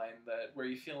comes to mind, that where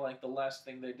you feel like the last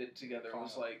thing they did together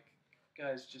was like,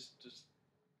 guys, just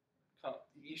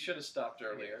you should have stopped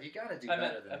earlier. You got to do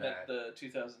better than I meant the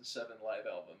 2007 live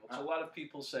album, which a lot of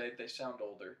people say they sound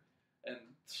older and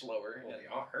slower. Well, and, they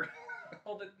are.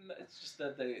 well, it's just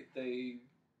that they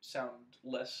sound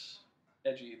less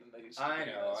edgy than they used to. I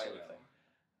be, know. that sort of thing.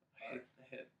 I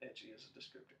hate edgy as a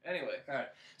descriptor. Anyway. All right.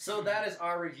 So that is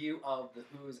our review of The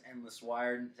Who's Endless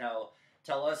Wire. Now,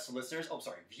 tell us,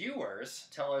 viewers,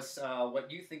 tell us what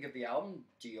you think of the album.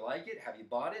 Do you like it? Have you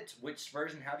bought it? Which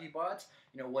version have you bought?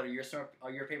 What are your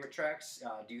favorite tracks?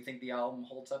 Do you think the album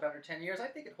holds up after 10 years? I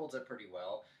think it holds up pretty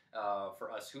well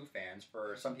for us Who fans.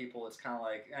 For some people, it's kind of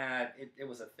like, it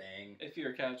was a thing. If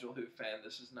you're a casual Who fan,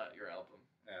 this is not your album.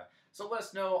 Yeah. So let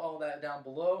us know all that down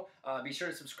below. Be sure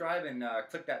to subscribe and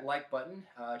click that like button.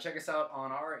 Check us out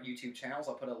on our YouTube channels.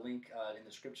 I'll put a link in the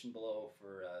description below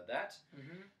for that.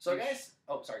 Mm-hmm. So guys,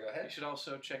 go ahead. You should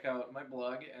also check out my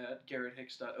blog at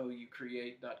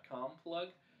garretthicks.oucreate.com plug.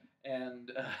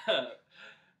 And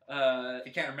if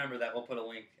you can't remember that, we'll put a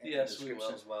link in the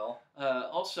description as well.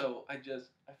 Also, I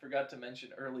forgot to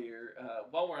mention earlier,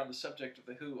 while we're on the subject of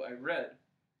The Who, I read,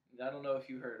 I don't know if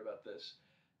you heard about this,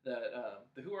 that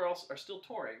The Who are still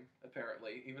touring,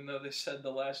 apparently, even though they said the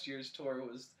last year's tour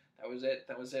was it.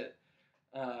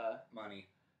 Money.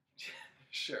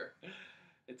 Sure.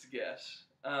 It's a guess.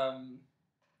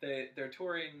 They're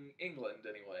touring England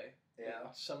anyway.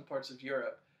 Yeah. Some parts of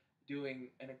Europe, doing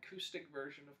an acoustic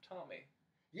version of Tommy.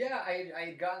 Yeah, I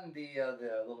had gotten the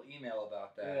little email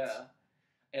about that. Yeah.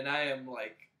 And I am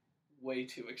way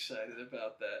too excited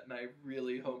about that, and I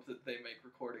really hope that they make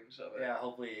recordings of it. Yeah,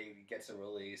 hopefully it gets a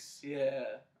release. Yeah.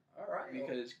 All right.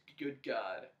 Because, good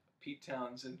God, Pete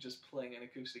Townsend just playing an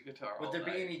acoustic guitar all Would there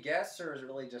night. be any guests, or is it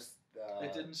really just...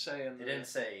 It didn't say in the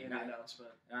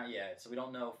announcement. Not yet, so we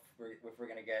don't know if we're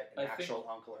going to get an actual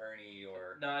Uncle Ernie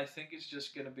or... No, I think it's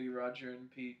just going to be Roger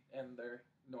and Pete and their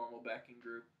normal backing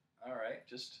group. All right.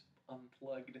 Just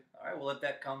unplugged. All right, well, if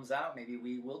that comes out, maybe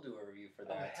we will do a review for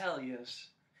that. Oh, hell yes.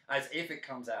 As if it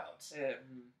comes out. Yeah.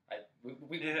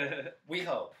 We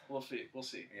hope. We'll see. We'll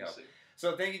see. Yep. We'll see.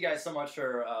 So thank you guys so much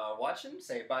for watching.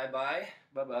 Say bye-bye.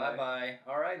 Bye-bye. Bye-bye.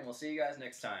 All right, and we'll see you guys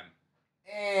next time.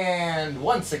 And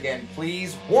once again,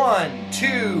 please. 1,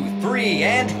 2, 3,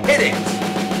 and hit it!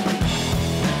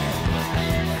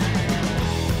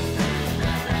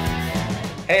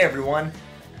 Hey everyone,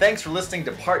 thanks for listening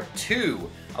to part 2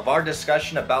 of our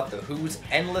discussion about The Who's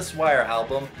Endless Wire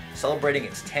album, celebrating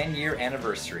its 10-year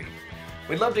anniversary.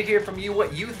 We'd love to hear from you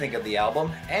what you think of the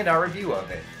album and our review of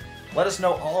it. Let us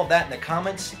know all of that in the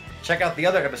comments, check out the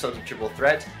other episodes of Triple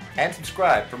Threat, and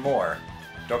subscribe for more.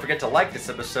 Don't forget to like this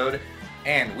episode,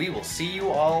 and we will see you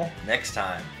all next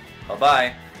time.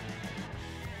 Bye-bye.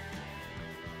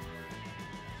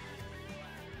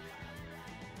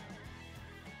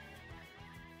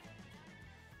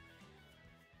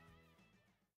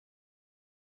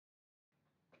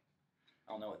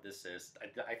 I don't know what this is.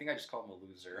 I think I just called him a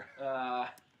loser.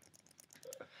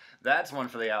 That's one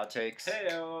for the outtakes.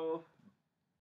 Heyo.